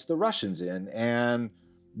invites the Russians in. And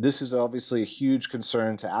this is obviously a huge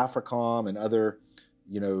concern to AFRICOM and other,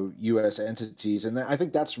 U.S. entities. And I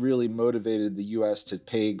think that's really motivated the U.S. to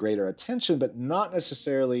pay greater attention, but not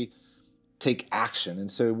necessarily take action.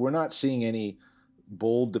 And so we're not seeing any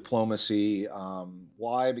bold diplomacy.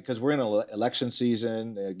 Why? Because we're in an election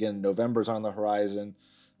season. Again, November's on the horizon.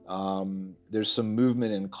 There's some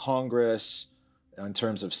movement in Congress in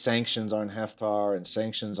terms of sanctions on Haftar and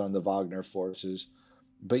sanctions on the Wagner forces.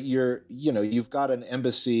 But you've got an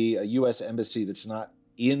embassy, a U.S. embassy that's not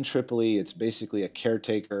in Tripoli. It's basically a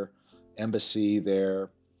caretaker embassy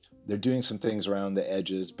there. They're doing some things around the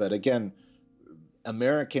edges. But again,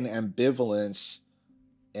 American ambivalence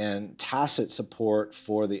and tacit support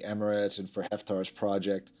for the Emirates and for Haftar's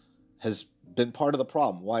project has been part of the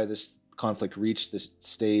problem, why this conflict reached this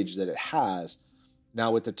stage that it has.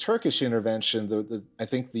 Now, with the Turkish intervention, I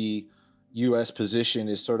think the U.S. position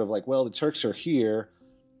is sort of like, well, the Turks are here.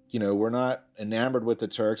 We're not enamored with the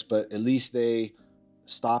Turks, but at least they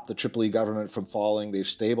stopped the Tripoli government from falling. They've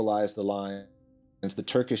stabilized the lines. The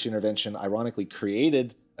Turkish intervention, ironically,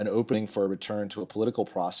 created an opening for a return to a political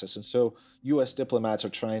process. And so U.S. diplomats are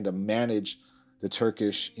trying to manage the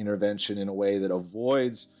Turkish intervention in a way that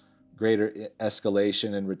avoids greater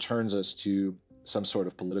escalation and returns us to some sort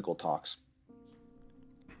of political talks.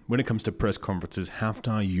 When it comes to press conferences,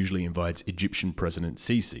 Haftar usually invites Egyptian President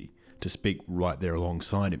Sisi to speak right there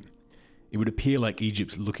alongside him. It would appear like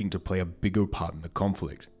Egypt's looking to play a bigger part in the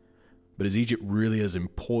conflict. But is Egypt really as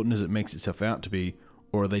important as it makes itself out to be,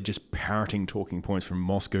 or are they just parroting talking points from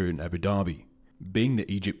Moscow and Abu Dhabi? Being that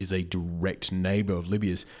Egypt is a direct neighbor of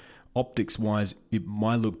Libya's, optics-wise, it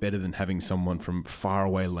might look better than having someone from far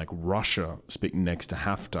away like Russia speaking next to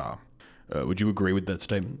Haftar. Would you agree with that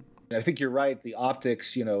statement? I think you're right. The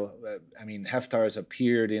optics, Haftar has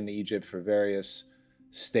appeared in Egypt for various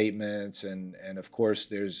statements, and of course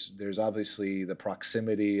there's obviously the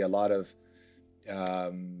proximity, a lot of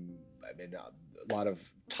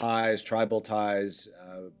ties, tribal ties,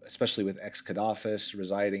 especially with ex-Gaddafis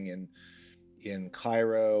residing in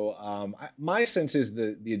Cairo. My sense is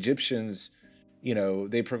the Egyptians,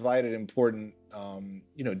 they provided important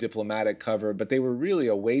diplomatic cover, but they were really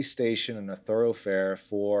a way station and a thoroughfare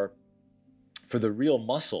for the real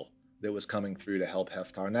muscle that was coming through to help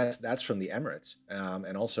Haftar, and that's from the Emirates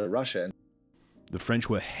and also Russia. The French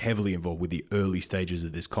were heavily involved with the early stages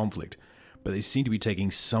of this conflict, but they seem to be taking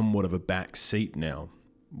somewhat of a back seat now.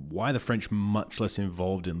 Why are the French much less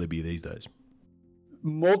involved in Libya these days?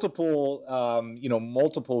 Multiple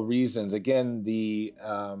reasons. Again, the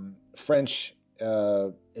French,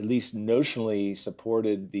 at least notionally,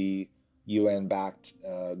 supported the UN-backed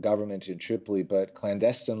government in Tripoli, but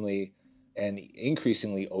clandestinely and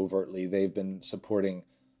increasingly overtly, they've been supporting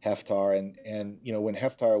Haftar. And when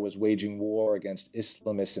Haftar was waging war against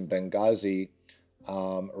Islamists in Benghazi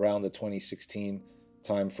around the 2016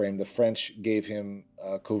 timeframe, the French gave him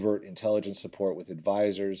covert intelligence support with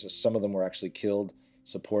advisors. Some of them were actually killed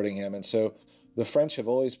supporting him. And so the French have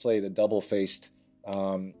always played a double-faced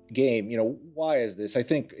game. Why is this? I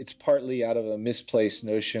think it's partly out of a misplaced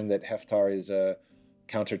notion that Haftar is a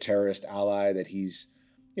counter-terrorist ally, that he's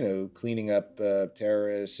cleaning up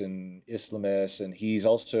terrorists and Islamists, and he's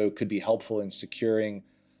also could be helpful in securing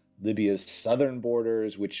Libya's southern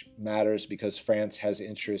borders, which matters because France has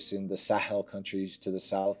interests in the Sahel countries to the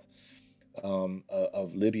south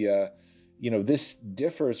of Libya. This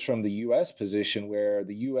differs from the U.S. position, where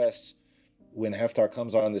the U.S., when Haftar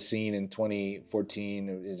comes on the scene in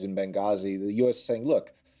 2014, is in Benghazi, the U.S. is saying,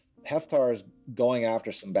 look, Haftar is going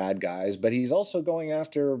after some bad guys, but he's also going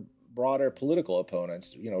after broader political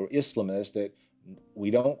opponents, Islamists that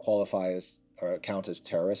we don't qualify as or count as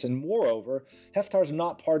terrorists. And moreover, Haftar is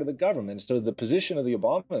not part of the government. So the position of the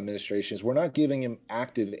Obama administration is we're not giving him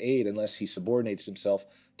active aid unless he subordinates himself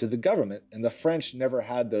to the government. And the French never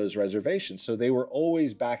had those reservations. So they were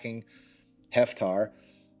always backing Haftar.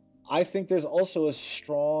 I think there's also a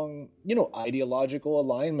strong, ideological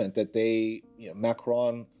alignment that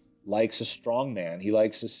Macron likes a strong man. He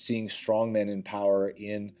likes seeing strong men in power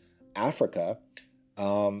in Africa.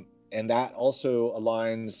 And that also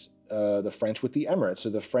aligns the French with the Emirates. So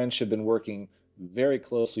the French have been working very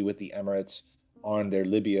closely with the Emirates on their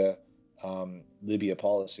Libya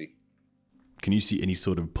policy. Can you see any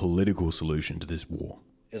sort of political solution to this war?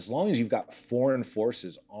 As long as you've got foreign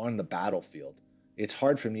forces on the battlefield, it's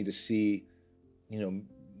hard for me to see,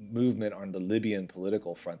 movement on the Libyan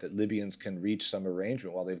political front, that Libyans can reach some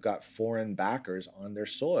arrangement while they've got foreign backers on their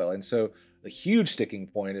soil. And so the huge sticking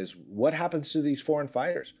point is what happens to these foreign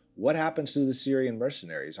fighters? What happens to the Syrian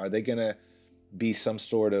mercenaries? Are they going to be some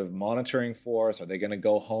sort of monitoring force? Are they going to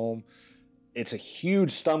go home? It's a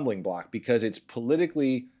huge stumbling block because it's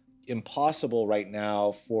politically impossible right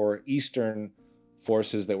now for Eastern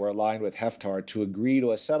forces that were aligned with Haftar to agree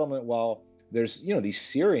to a settlement while there's, these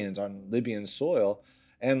Syrians on Libyan soil,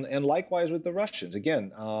 and likewise with the Russians.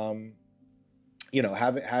 Again,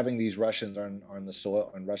 having these Russians on the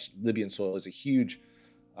soil, on Libyan soil, is a huge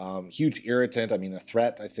irritant. A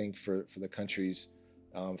threat, I think, for the country's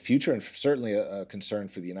future, and certainly a concern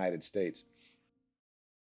for the United States.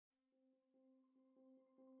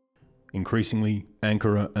 Increasingly,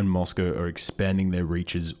 Ankara and Moscow are expanding their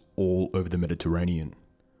reaches all over the Mediterranean.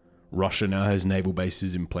 Russia now has naval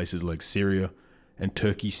bases in places like Syria, and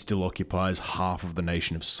Turkey still occupies half of the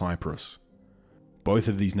nation of Cyprus. Both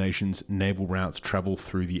of these nations' naval routes travel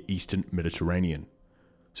through the eastern Mediterranean,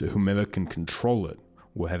 so whomever can control it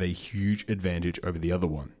will have a huge advantage over the other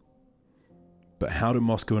one. But how do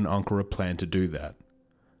Moscow and Ankara plan to do that?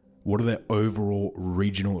 What are their overall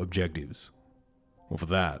regional objectives? Well, for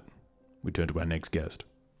that, we turn to our next guest.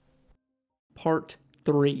 Part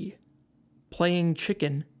 3. Playing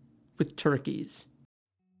chicken with turkeys.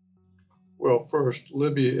 Well, first,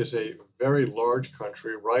 Libya is a very large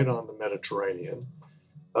country right on the Mediterranean.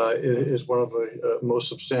 It is one of the most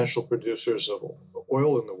substantial producers of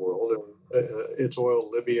oil in the world, and its oil,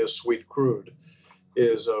 Libya sweet crude,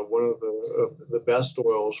 is one of the best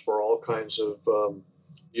oils for all kinds of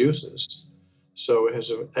uses. So it has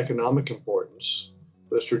an economic importance.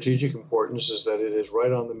 The strategic importance is that it is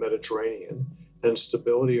right on the Mediterranean, and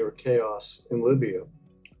stability or chaos in Libya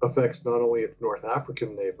affects not only its North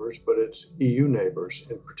African neighbors, but its EU neighbors,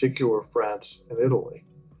 in particular France and Italy.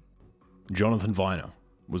 Jonathan Viner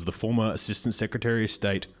was the former Assistant Secretary of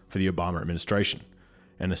State for the Obama administration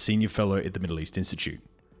and a senior fellow at the Middle East Institute.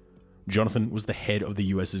 Jonathan was the head of the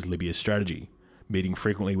US's Libya strategy, meeting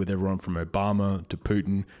frequently with everyone from Obama to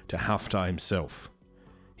Putin to Haftar himself.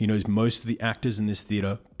 He knows most of the actors in this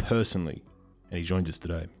theater personally, and he joins us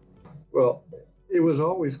today. Well, it was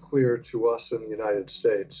always clear to us in the United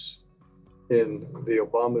States in the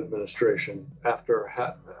Obama administration,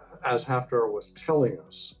 as Haftar was telling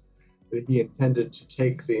us, that he intended to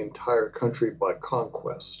take the entire country by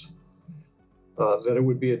conquest, that it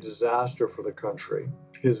would be a disaster for the country.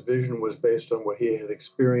 His vision was based on what he had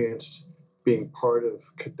experienced being part of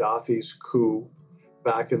Gaddafi's coup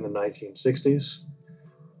back in the 1960s.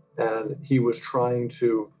 And he was trying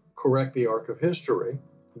to correct the arc of history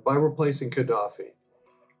by replacing Gaddafi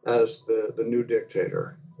as the new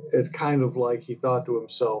dictator. It's kind of like he thought to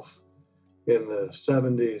himself in the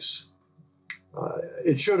 70s,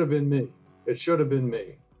 it should have been me. It should have been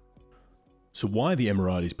me. So why are the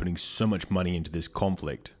Emiratis putting so much money into this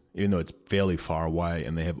conflict, even though it's fairly far away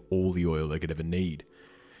and they have all the oil they could ever need?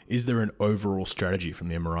 Is there an overall strategy from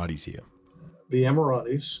the Emiratis here? the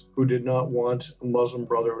Emiratis, who did not want a Muslim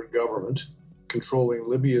Brotherhood government controlling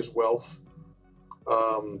Libya's wealth,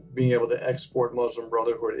 being able to export Muslim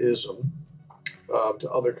Brotherhoodism to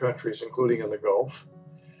other countries, including in the Gulf,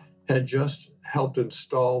 had just helped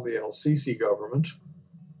install the El-Sisi government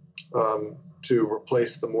to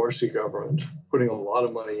replace the Morsi government, putting a lot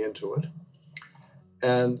of money into it,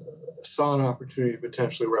 and saw an opportunity to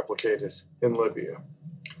potentially replicate it in Libya.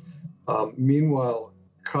 Meanwhile,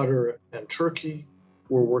 Qatar and Turkey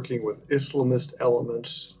were working with Islamist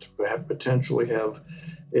elements to potentially have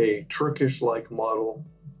a Turkish-like model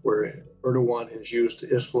where Erdogan has used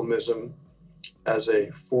Islamism as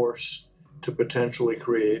a force to potentially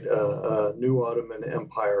create a new Ottoman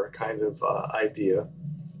Empire kind of idea.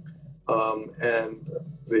 And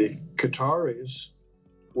the Qataris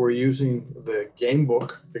were using the game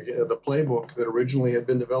book, the playbook that originally had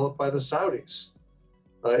been developed by the Saudis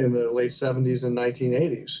in the late 70s and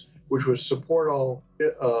 1980s, which was support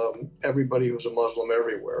everybody who's a Muslim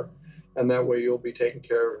everywhere. And that way you'll be taken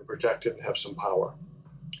care of and protected and have some power.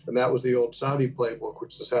 And that was the old Saudi playbook,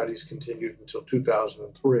 which the Saudis continued until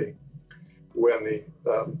 2003, when the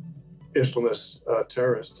Islamist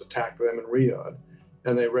terrorists attacked them in Riyadh.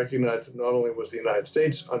 And they recognized that not only was the United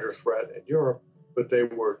States under threat in Europe, but they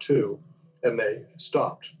were too. And they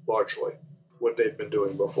stopped largely what they'd been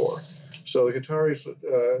doing before. So the Qataris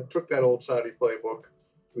took that old Saudi playbook.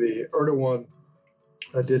 The Erdogan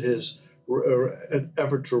did his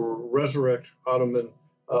effort to resurrect Ottoman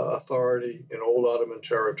authority in old Ottoman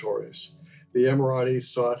territories. The Emiratis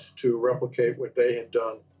sought to replicate what they had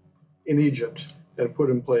done in Egypt and put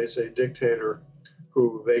in place a dictator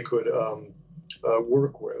who they could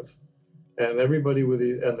work with. And everybody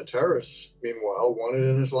and the terrorists, meanwhile, wanted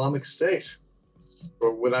an Islamic State,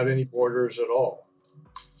 but without any borders at all.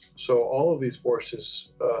 So all of these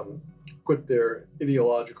forces put their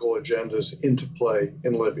ideological agendas into play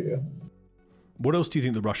in Libya. What else do you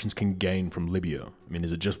think the Russians can gain from Libya? I mean,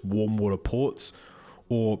 is it just warm water ports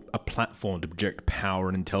or a platform to project power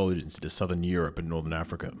and intelligence into southern Europe and northern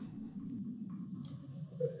Africa?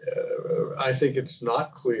 I think it's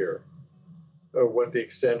not clear what the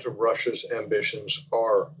extent of Russia's ambitions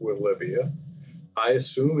are with Libya. I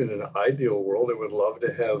assume in an ideal world, it would love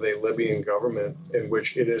to have a Libyan government in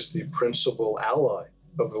which it is the principal ally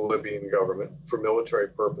of the Libyan government for military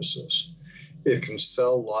purposes. It can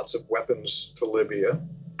sell lots of weapons to Libya,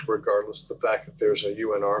 regardless of the fact that there's a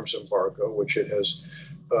UN arms embargo, which it has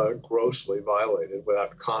grossly violated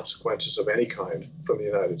without consequences of any kind from the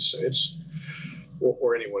United States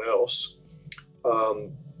or anyone else.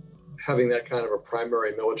 Having that kind of a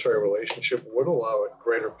primary military relationship would allow it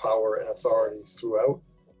greater power and authority throughout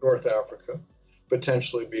North Africa,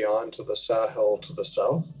 potentially beyond to the Sahel to the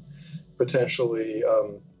south, potentially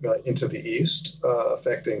into the east,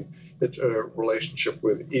 affecting its relationship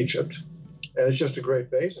with Egypt. And it's just a great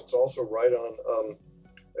base. It's also right on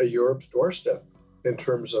Europe's doorstep in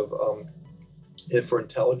terms of for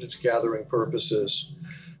intelligence gathering purposes,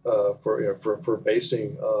 for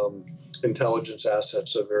basing intelligence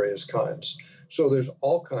assets of various kinds. So there's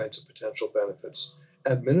all kinds of potential benefits.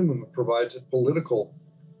 At minimum, it provides it political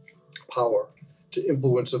power to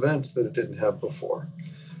influence events that it didn't have before.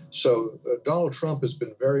 So Donald Trump has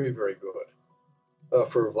been very, very good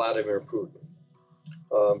for Vladimir Putin.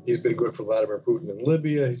 He's been good for Vladimir Putin in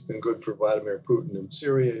Libya. He's been good for Vladimir Putin in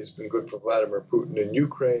Syria. He's been good for Vladimir Putin in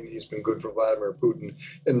Ukraine. He's been good for Vladimir Putin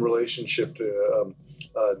in relationship to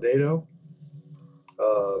NATO,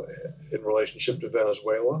 in relationship to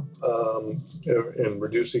Venezuela, in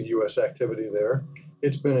reducing U.S. activity there.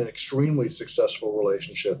 It's been an extremely successful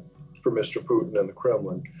relationship for Mr. Putin and the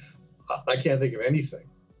Kremlin. I can't think of anything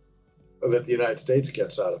that the United States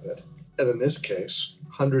gets out of it. And in this case,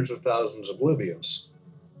 hundreds of thousands of Libyans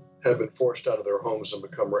have been forced out of their homes and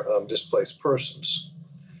become displaced persons.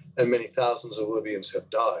 And many thousands of Libyans have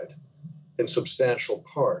died, in substantial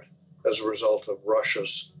part as a result of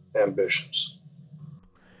Russia's ambitions.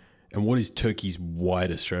 And what is Turkey's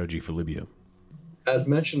wider strategy for Libya? As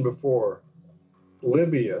mentioned before,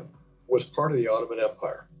 Libya was part of the Ottoman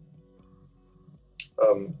Empire.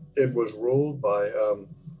 It was ruled by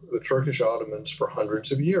the Turkish Ottomans for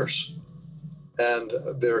hundreds of years. And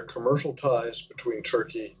there are commercial ties between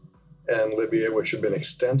Turkey and Libya, which have been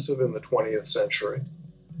extensive in the 20th century.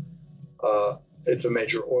 It's a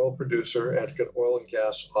major oil producer, and it's got oil and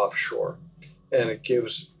gas offshore. And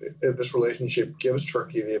this relationship gives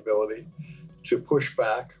Turkey the ability to push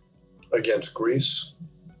back against Greece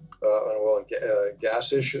on oil and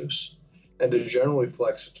gas issues, and to generally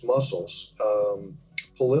flex its muscles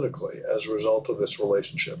politically as a result of this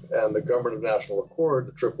relationship. And the Government of National Accord,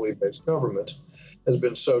 the Tripoli-based government, has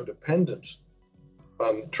been so dependent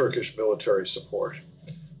Turkish military support,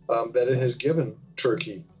 that it has given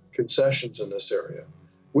Turkey concessions in this area,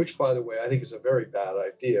 which, by the way, I think is a very bad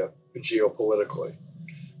idea geopolitically,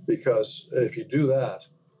 because if you do that,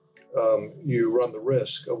 you run the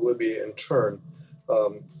risk of Libya in turn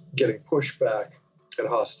getting pushback and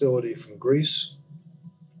hostility from Greece,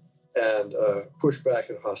 and pushback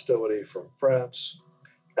and hostility from France,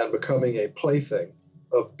 and becoming a plaything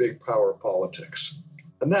of big power politics.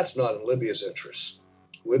 And that's not in Libya's interest.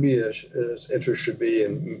 Libya's interest should be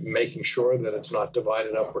in making sure that it's not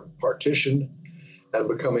divided up or partitioned and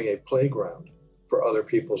becoming a playground for other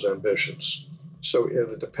people's ambitions. So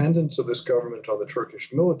the dependence of this government on the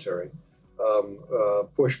Turkish military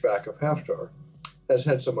pushback of Haftar has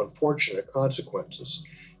had some unfortunate consequences,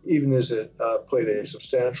 even as it played a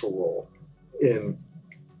substantial role in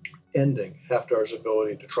ending Haftar's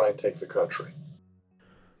ability to try and take the country.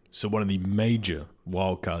 So one of the major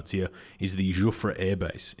wildcards here is the Jufra Air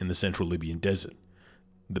Base in the central Libyan desert.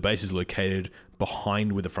 The base is located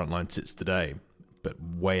behind where the front line sits today, but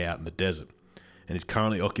way out in the desert, and is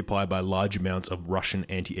currently occupied by large amounts of Russian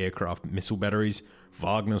anti-aircraft missile batteries,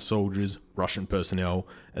 Wagner soldiers, Russian personnel,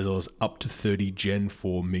 as well as up to 30 Gen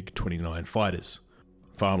 4 MiG-29 fighters.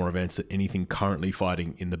 Far more advanced than anything currently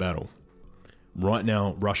fighting in the battle. Right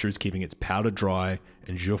now, Russia is keeping its powder dry,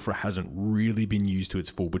 and Jufra hasn't really been used to its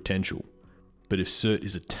full potential. But if Sirte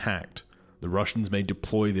is attacked, the Russians may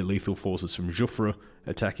deploy their lethal forces from Jufra,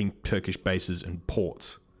 attacking Turkish bases and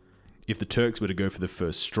ports. If the Turks were to go for the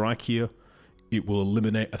first strike here, it will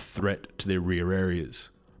eliminate a threat to their rear areas,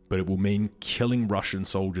 but it will mean killing Russian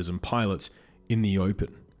soldiers and pilots in the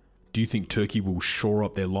open. Do you think Turkey will shore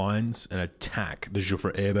up their lines and attack the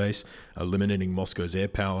Jufra airbase, eliminating Moscow's air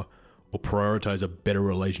power, or prioritize a better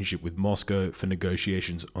relationship with Moscow for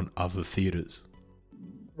negotiations on other theaters?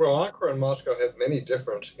 Well, Ankara and Moscow have many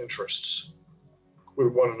different interests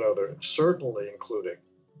with one another, certainly including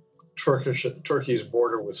Turkey's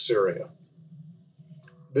border with Syria.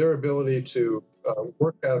 Their ability to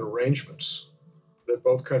work out arrangements that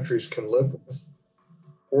both countries can live with,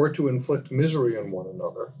 or to inflict misery on one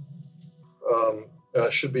another,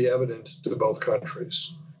 should be evident to both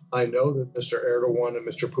countries. I know that Mr. Erdogan and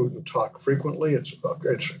Mr. Putin talk frequently. It's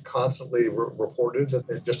constantly reported that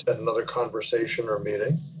they've just had another conversation or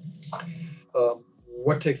meeting.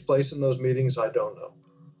 What takes place in those meetings, I don't know.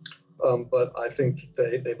 But I think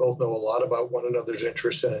they both know a lot about one another's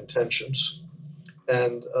interests and intentions.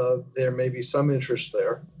 And there may be some interest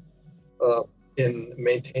there in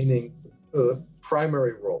maintaining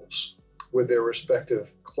primary roles with their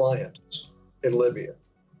respective clients in Libya.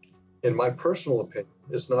 In my personal opinion,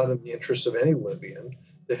 it's not in the interest of any Libyan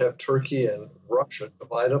to have Turkey and Russia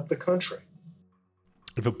divide up the country.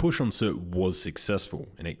 If a push on Sirte was successful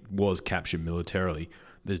and it was captured militarily,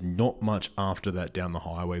 there's not much after that down the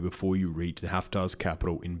highway before you reach the Haftar's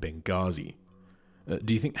capital in Benghazi.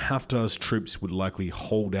 Do you think Haftar's troops would likely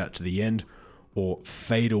hold out to the end or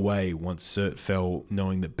fade away once Sirte fell,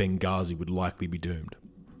 knowing that Benghazi would likely be doomed?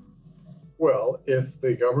 Well, if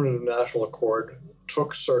the government of national accord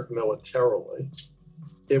took Sirte militarily,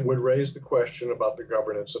 it would raise the question about the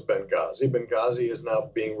governance of Benghazi. Benghazi is now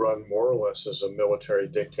being run more or less as a military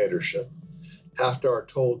dictatorship. Haftar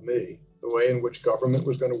told me the way in which government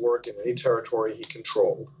was going to work in any territory he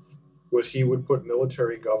controlled was he would put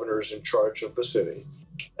military governors in charge of the city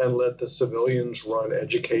and let the civilians run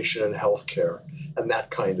education and healthcare and that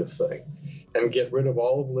kind of thing, and get rid of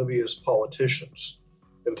all of Libya's politicians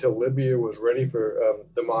until Libya was ready for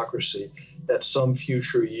democracy at some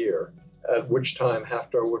future year, at which time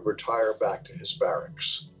Haftar would retire back to his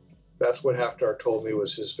barracks. That's what Haftar told me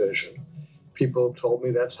was his vision. People have told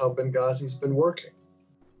me that's how Benghazi's been working.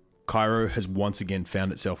 Cairo has once again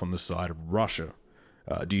found itself on the side of Russia.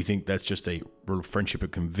 Do you think that's just a friendship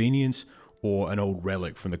of convenience or an old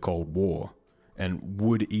relic from the Cold War? And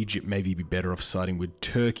would Egypt maybe be better off siding with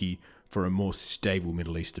Turkey for a more stable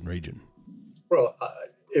Middle Eastern region? Well,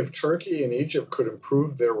 if Turkey and Egypt could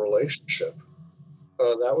improve their relationship,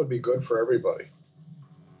 that would be good for everybody,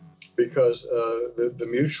 because the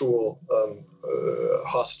mutual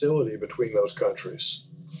hostility between those countries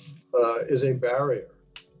is a barrier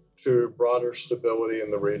to broader stability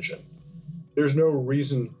in the region. There's no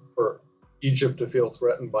reason for Egypt to feel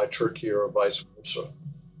threatened by Turkey or vice versa.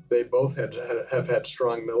 They both have had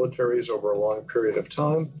strong militaries over a long period of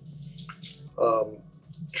time.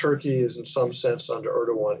 Turkey is in some sense under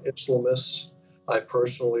Erdogan Islamist. I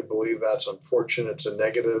personally believe that's unfortunate. It's a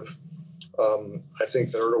negative. I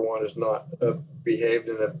think that Erdogan has not behaved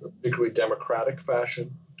in a particularly democratic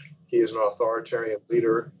fashion. He is an authoritarian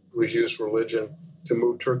leader who has used religion to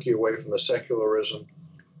move Turkey away from the secularism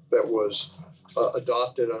that was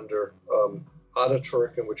adopted under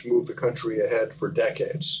Ataturk and which moved the country ahead for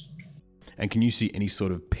decades. And can you see any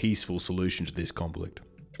sort of peaceful solution to this conflict?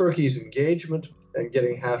 Turkey's engagement and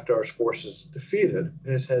getting Haftar's forces defeated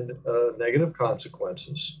has had negative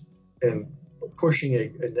consequences in pushing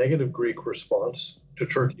a negative Greek response to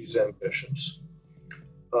Turkey's ambitions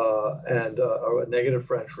and a negative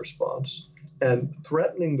French response, and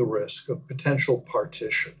threatening the risk of potential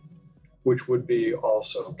partition, which would be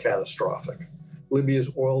also catastrophic.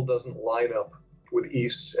 Libya's oil doesn't line up with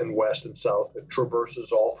east and west and south. It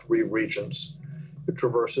traverses all three regions. It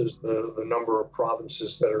traverses the number of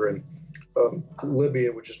provinces that are in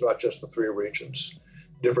Libya, which is not just the three regions,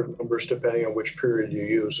 different numbers depending on which period you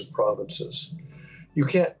use of provinces. You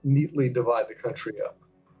can't neatly divide the country up.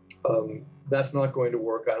 That's not going to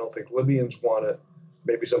work. I don't think Libyans want it.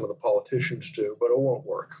 Maybe some of the politicians do, but it won't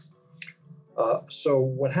work. So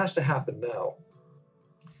what has to happen now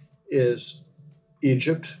is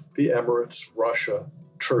Egypt, the Emirates, Russia,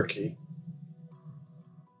 Turkey,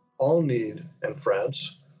 and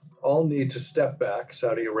France, all need to step back,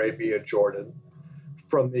 Saudi Arabia, Jordan,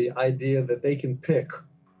 from the idea that they can pick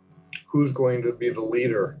who's going to be the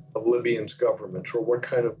leader of Libyan's government or what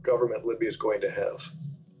kind of government Libya is going to have.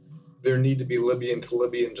 There need to be Libyan to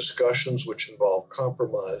Libyan discussions which involve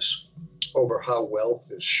compromise over how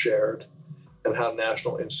wealth is shared and how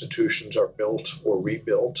national institutions are built or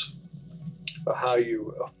rebuilt, how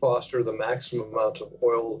you foster the maximum amount of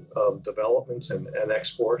oil development and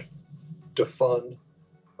export to fund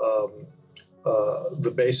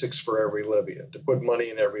the basics for every Libyan, to put money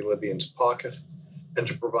in every Libyan's pocket, and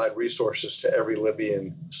to provide resources to every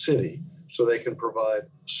Libyan city so they can provide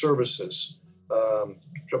services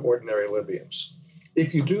to ordinary Libyans.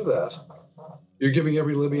 If you do that, you're giving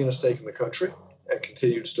every Libyan a stake in the country and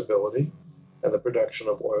continued stability and the production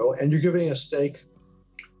of oil, and you're giving a stake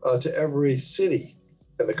to every city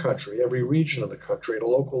in the country, every region of the country at a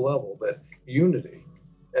local level, that unity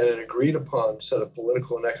and an agreed upon set of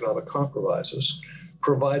political and economic compromises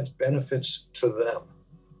provides benefits to them,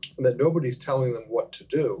 and that nobody's telling them what to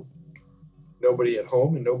do, nobody at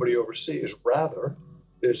home and nobody overseas. Rather,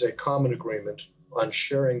 there's a common agreement on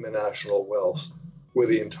sharing the national wealth with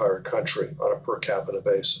the entire country on a per capita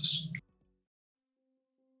basis.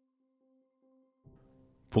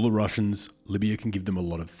 For the Russians, Libya can give them a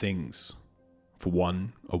lot of things. For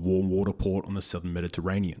one, a warm water port on the southern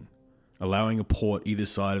Mediterranean, allowing a port either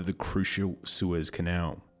side of the crucial Suez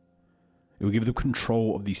Canal. It will give them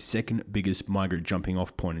control of the second biggest migrant jumping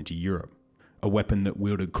off point into Europe. A weapon that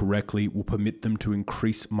wielded correctly will permit them to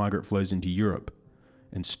increase migrant flows into Europe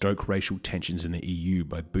and stoke racial tensions in the EU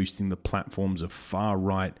by boosting the platforms of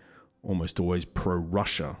far-right, almost always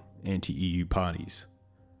pro-Russia, anti-EU parties.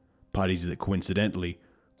 Parties that coincidentally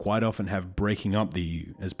quite often have breaking up the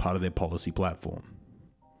EU as part of their policy platform.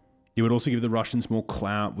 It would also give the Russians more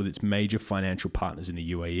clout with its major financial partners in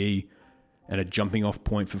the UAE and a jumping off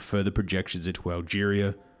point for further projections into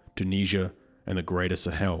Algeria, Tunisia, and the Greater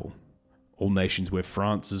Sahel, all nations where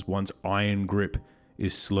France's once iron grip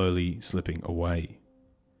is slowly slipping away.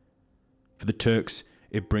 For the Turks,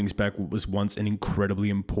 it brings back what was once an incredibly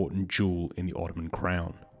important jewel in the Ottoman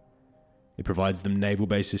crown. It provides them naval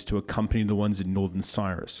bases to accompany the ones in northern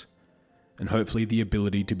Cyprus, and hopefully the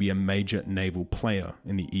ability to be a major naval player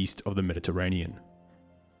in the east of the Mediterranean.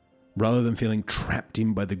 Rather than feeling trapped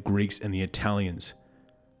in by the Greeks and the Italians,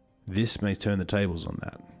 this may turn the tables on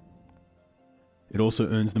that. It also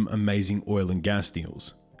earns them amazing oil and gas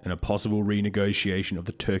deals, and a possible renegotiation of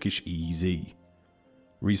the Turkish EEZ.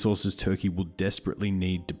 Resources Turkey will desperately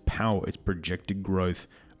need to power its projected growth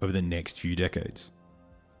over the next few decades.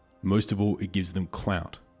 Most of all, it gives them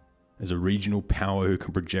clout, as a regional power who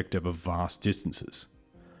can project over vast distances.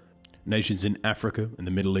 Nations in Africa and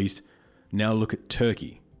the Middle East now look at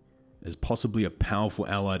Turkey as possibly a powerful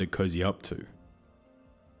ally to cozy up to.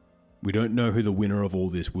 We don't know who the winner of all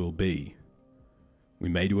this will be. We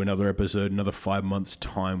may do another episode in another 5 months'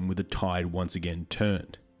 time with the tide once again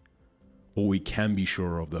turned. All we can be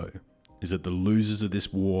sure of, though, is that the losers of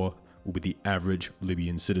this war will be the average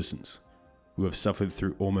Libyan citizens, who have suffered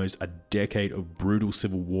through almost a decade of brutal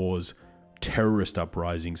civil wars, terrorist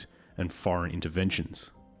uprisings, and foreign interventions.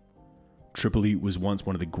 Tripoli was once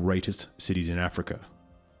one of the greatest cities in Africa,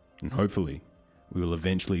 and hopefully, we will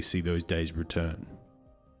eventually see those days return.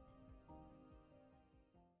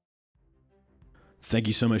 Thank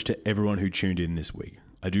you so much to everyone who tuned in this week.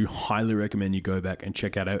 I do highly recommend you go back and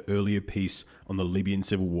check out our earlier piece on the Libyan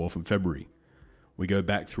civil war from February. We go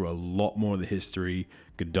back through a lot more of the history,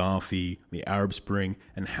 Gaddafi, the Arab Spring,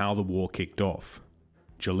 and how the war kicked off.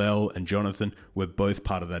 Jalel and Jonathan were both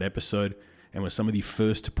part of that episode, and were some of the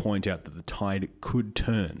first to point out that the tide could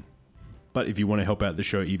turn. But if you want to help out the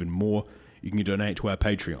show even more, you can donate to our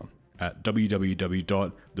Patreon at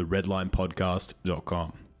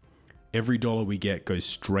www.theredlinepodcast.com. Every dollar we get goes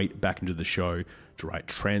straight back into the show to write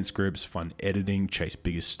transcripts, fund editing, chase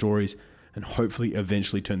bigger stories, and hopefully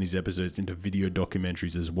eventually turn these episodes into video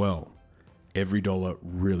documentaries as well. Every dollar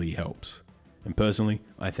really helps. And personally,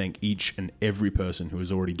 I thank each and every person who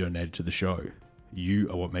has already donated to the show. You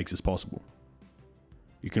are what makes this possible.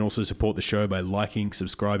 You can also support the show by liking,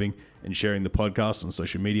 subscribing, and sharing the podcast on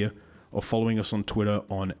social media, or following us on Twitter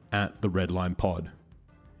on @TheRedLinePod.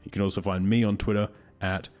 You can also find me on Twitter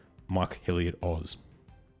at MikeHilliottOz.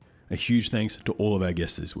 A huge thanks to all of our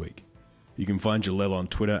guests this week. You can find Jalel on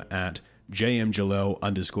Twitter at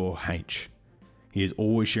JMJalel_H. He is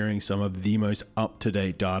always sharing some of the most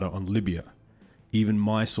up-to-date data on Libya. Even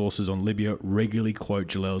my sources on Libya regularly quote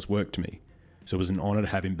Jalel's work to me, so it was an honor to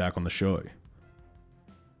have him back on the show.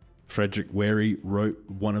 Frederick Wary wrote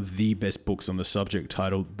one of the best books on the subject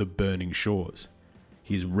titled The Burning Shores.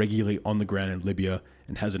 He is regularly on the ground in Libya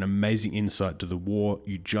and has an amazing insight to the war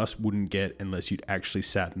you just wouldn't get unless you'd actually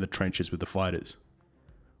sat in the trenches with the fighters.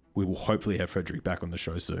 We will hopefully have Frederick back on the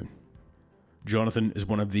show soon. Jonathan is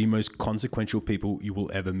one of the most consequential people you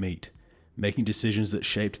will ever meet, making decisions that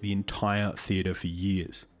shaped the entire theatre for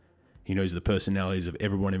years. He knows the personalities of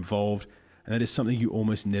everyone involved, and that is something you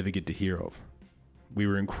almost never get to hear of. We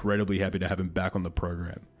were incredibly happy to have him back on the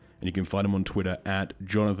program, and you can find him on Twitter at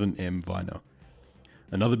Jonathan M. Viner.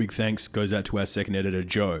 Another big thanks goes out to our second editor,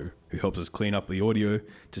 Joe, who helps us clean up the audio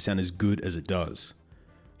to sound as good as it does.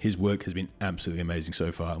 His work has been absolutely amazing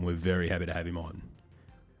so far, and we're very happy to have him on.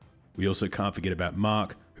 We also can't forget about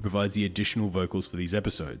Mark, who provides the additional vocals for these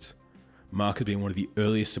episodes. Mark has been one of the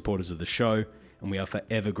earliest supporters of the show, and we are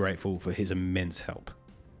forever grateful for his immense help.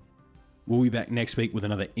 We'll be back next week with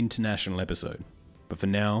another international episode. But for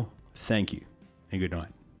now, thank you and good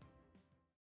night.